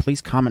you are,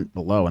 please comment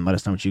below and let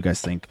us know what you guys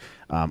think,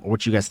 or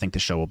what you guys think the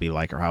show will be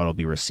like, or how it'll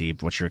be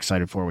received, what you're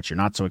excited for, what you're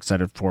not so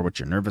excited for, what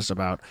you're nervous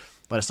about.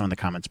 Let us know in the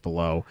comments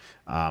below.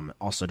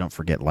 Also, don't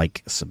forget,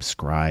 like,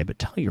 subscribe,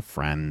 tell your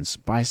friends,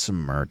 buy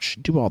some merch,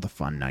 do all the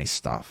fun, nice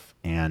stuff.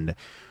 And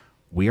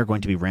we are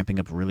going to be ramping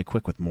up really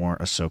quick with more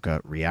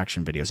Ahsoka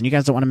reaction videos. And you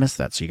guys don't want to miss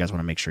that. So you guys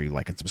want to make sure you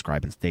like and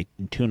subscribe and stay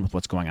in tune with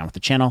what's going on with the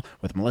channel,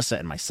 with Melissa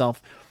and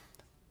myself.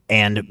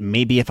 And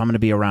maybe if I'm going to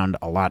be around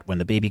a lot when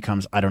the baby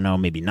comes, I don't know,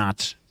 maybe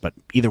not. But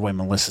either way,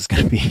 Melissa's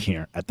going to be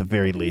here at the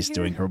very least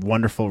doing her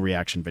wonderful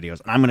reaction videos.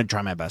 And I'm going to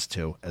try my best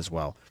too as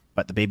well.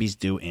 But the baby's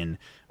due in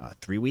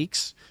 3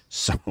 weeks.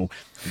 So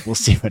we'll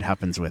see what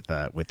happens with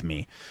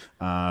me.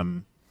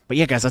 But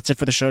yeah, guys, that's it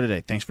for the show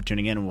today. Thanks for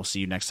tuning in, and we'll see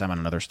you next time on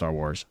another Star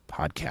Wars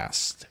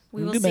podcast.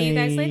 We will see you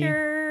guys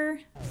later.